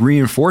like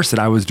reinforced that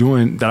I was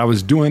doing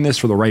this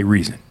for the right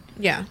reason.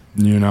 Yeah.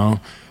 You know,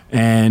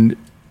 and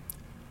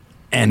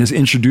has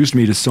introduced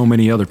me to so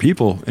many other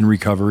people in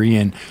recovery.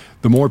 And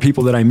the more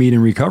people that I meet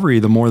in recovery,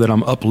 the more that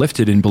I'm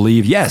uplifted and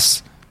believe,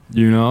 yes,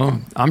 you know,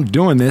 I'm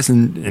doing this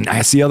and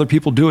I see other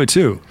people do it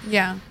too.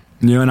 Yeah.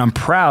 You know, and I'm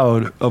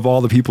proud of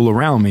all the people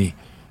around me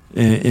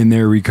in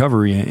their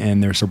recovery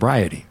and their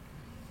sobriety.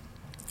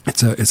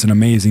 It's an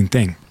amazing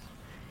thing.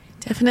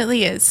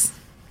 Definitely is.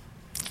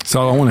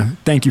 So I want to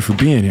thank you for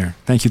being here.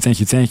 Thank you.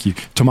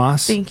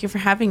 Tomas? Thank you for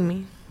having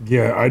me.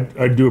 Yeah,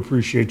 I do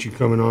appreciate you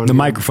coming on. The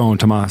microphone,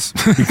 Tomas.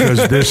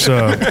 Because this,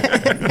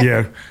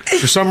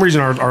 for some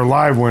reason our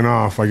live went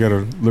off. I got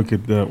to look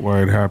at that,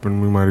 why it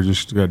happened. We might have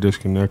just got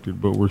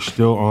disconnected, but we're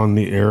still on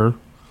the air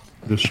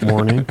this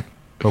morning.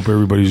 Hope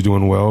everybody's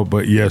doing well.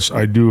 But yes,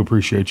 I do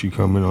appreciate you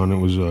coming on. It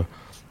was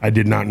I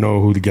did not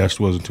know who the guest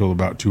was until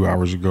about 2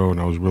 hours ago,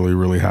 and I was really,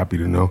 really happy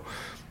to know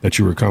that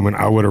you were coming.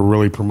 I would have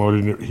really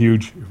promoted it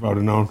huge if I would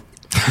have known.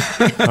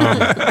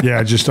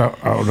 I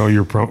don't know.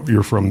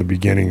 You're from the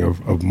beginning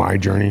of my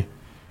journey.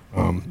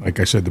 Like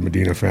I said, the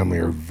Medina family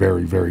are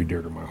very, very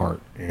dear to my heart,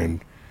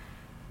 and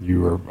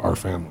you are our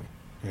family.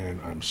 And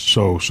I'm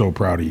so, so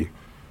proud of you.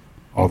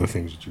 All the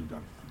things that you've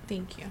done.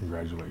 Thank you.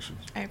 Congratulations.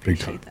 I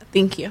appreciate that.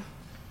 Thank you.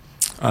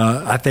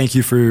 I thank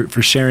you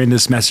for sharing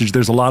this message.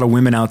 There's a lot of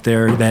women out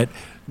there that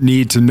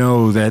need to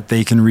know that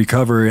they can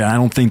recover. And I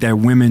don't think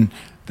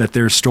that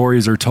their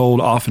stories are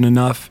told often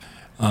enough.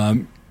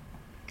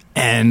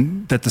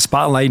 And that the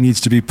spotlight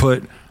needs to be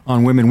put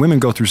on women. Women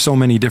go through so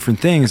many different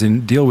things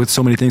and deal with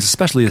so many things,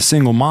 especially a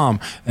single mom.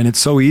 And it's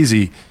so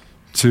easy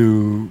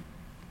to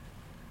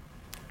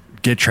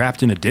get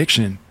trapped in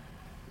addiction.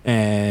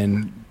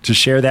 And to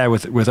share that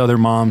with other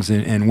moms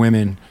and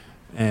women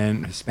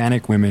and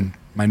Hispanic women,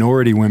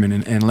 minority women,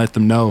 and let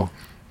them know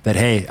that,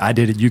 hey, I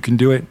did it, you can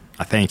do it.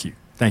 I thank you.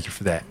 Thank you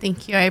for that.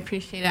 Thank you. I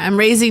appreciate it. I'm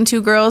raising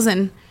 2 girls,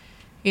 and,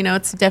 you know,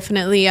 it's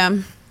definitely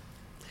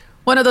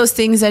one of those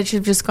things that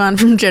you've just gone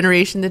from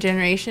generation to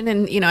generation.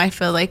 And, you know, I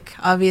feel like,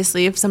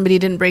 obviously, if somebody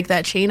didn't break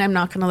that chain, I'm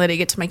not going to let it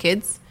get to my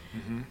kids.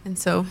 Mm-hmm. And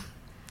so...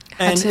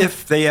 And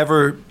if they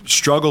ever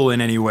struggle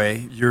in any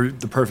way, you're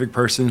the perfect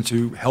person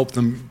to help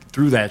them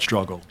through that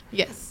struggle.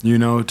 Yes. You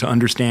know, to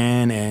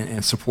understand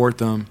and support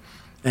them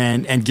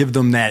and give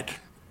them that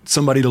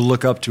somebody to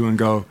look up to and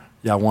go,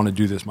 yeah, I want to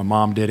do this. My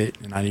mom did it,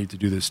 and I need to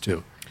do this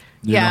too.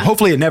 You know,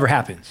 hopefully it never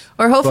happens.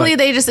 Or hopefully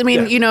they just,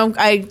 you know,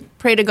 I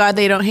pray to God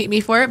they don't hate me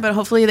for it, but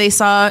hopefully they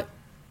saw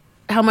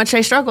how much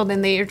I struggled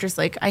and they are just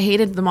like, I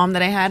hated the mom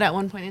that I had at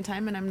one point in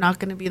time, and I'm not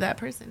going to be that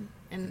person.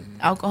 And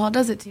alcohol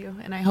does it to you.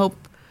 And I hope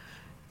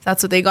if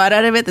that's what they got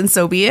out of it, then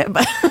so be it.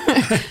 But,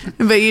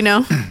 but you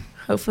know,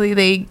 hopefully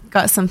they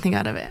got something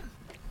out of it.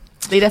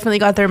 They definitely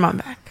got their mom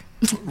back.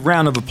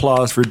 Round of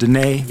applause for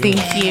Denae.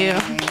 Thank you.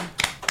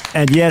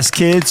 And yes,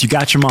 kids, you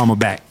got your mama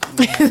back.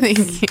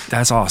 Thank you.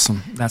 That's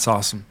awesome.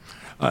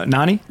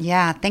 Nani?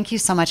 Yeah, thank you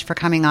so much for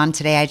coming on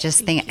today. I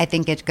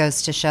think it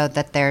goes to show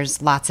that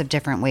there's lots of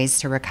different ways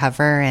to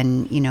recover,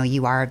 and you know,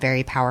 you are a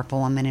very powerful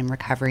woman in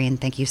recovery, and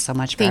thank you so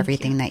much for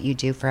everything that you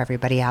do for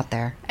everybody out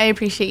there. I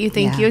appreciate you.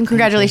 Thank you, and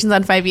congratulations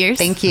on 5 years.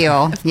 Thank you.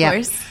 Of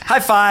course. High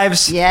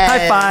fives. Yes.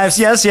 High fives.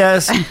 Yes.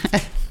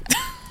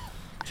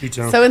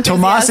 So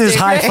Tomas's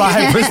high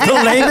five was the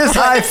latest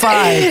high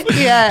five.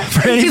 Yeah.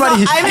 For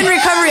anybody, I'm in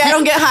recovery. I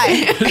don't get high.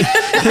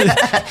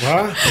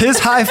 His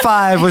high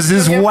five was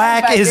as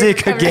whack as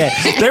it could get.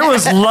 There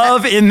was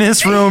love in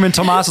this room, and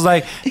Tomas was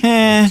like,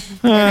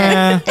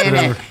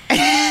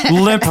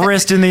 limp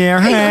wrist in the air.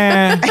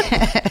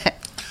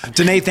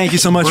 Denae, thank you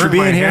so much for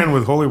being here. Hand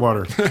with holy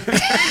water.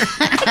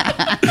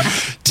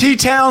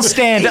 T-Town,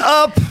 stand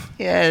up.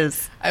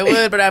 Yes. I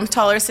would, but I'm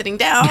taller sitting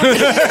down.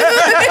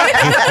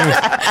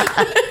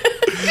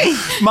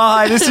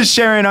 Mahai, this is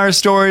sharing our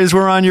stories.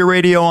 We're on your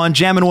radio on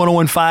Jammin'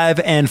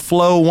 101.5 and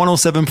Flow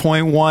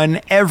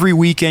 107.1 every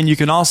weekend. You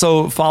can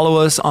also follow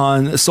us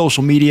on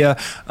social media,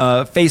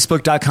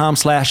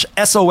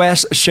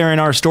 facebook.com/SOS sharing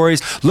our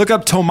stories. Look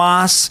up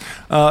Tomas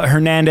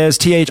Hernandez,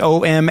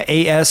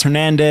 THOMAS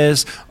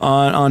Hernandez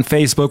on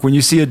Facebook. When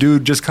you see a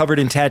dude just covered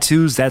in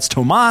tattoos, that's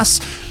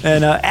Tomas.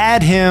 And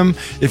add him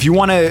if you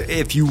want to.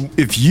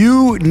 If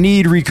you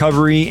need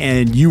recovery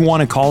and you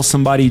want to call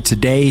somebody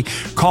today,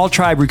 call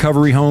Tribe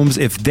Recovery Homes.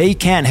 If they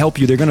can't help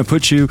you, they're going to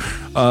put you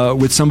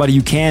with somebody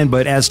you can.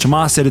 But as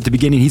Tomas said at the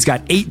beginning, he's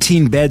got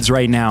 18 beds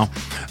right now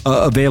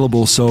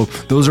available. So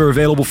those are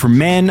available for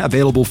men,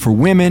 available for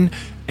women,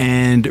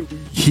 and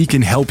he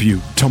can help you.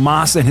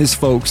 Tomas and his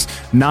folks,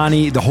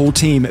 Nani, the whole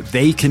team,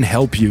 they can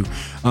help you.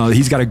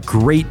 He's got a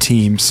great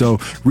team. So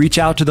reach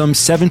out to them,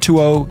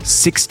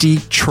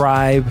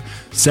 720-60-TRIBE,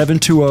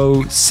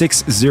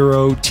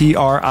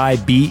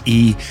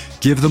 720-60-TRIBE.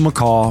 Give them a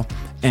call,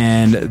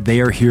 and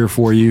they are here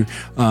for you.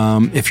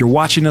 If you're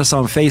watching us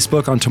on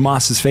Facebook, on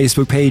Tomas's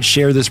Facebook page,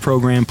 share this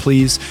program,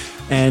 please.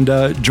 And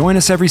join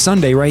us every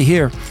Sunday right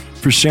here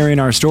for sharing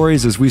our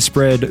stories as we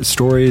spread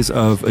stories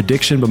of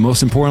addiction, but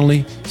most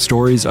importantly,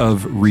 stories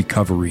of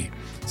recovery.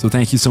 So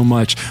thank you so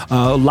much.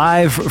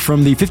 Live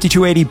from the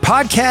 5280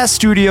 podcast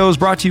studios,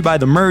 brought to you by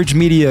the Merge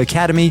Media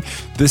Academy.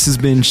 This has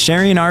been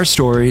Sharing Our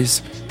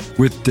Stories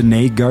with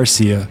Denae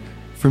Garcia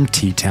from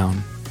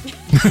T-Town,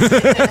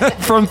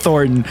 from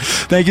Thornton.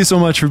 Thank you so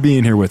much for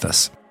being here with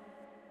us.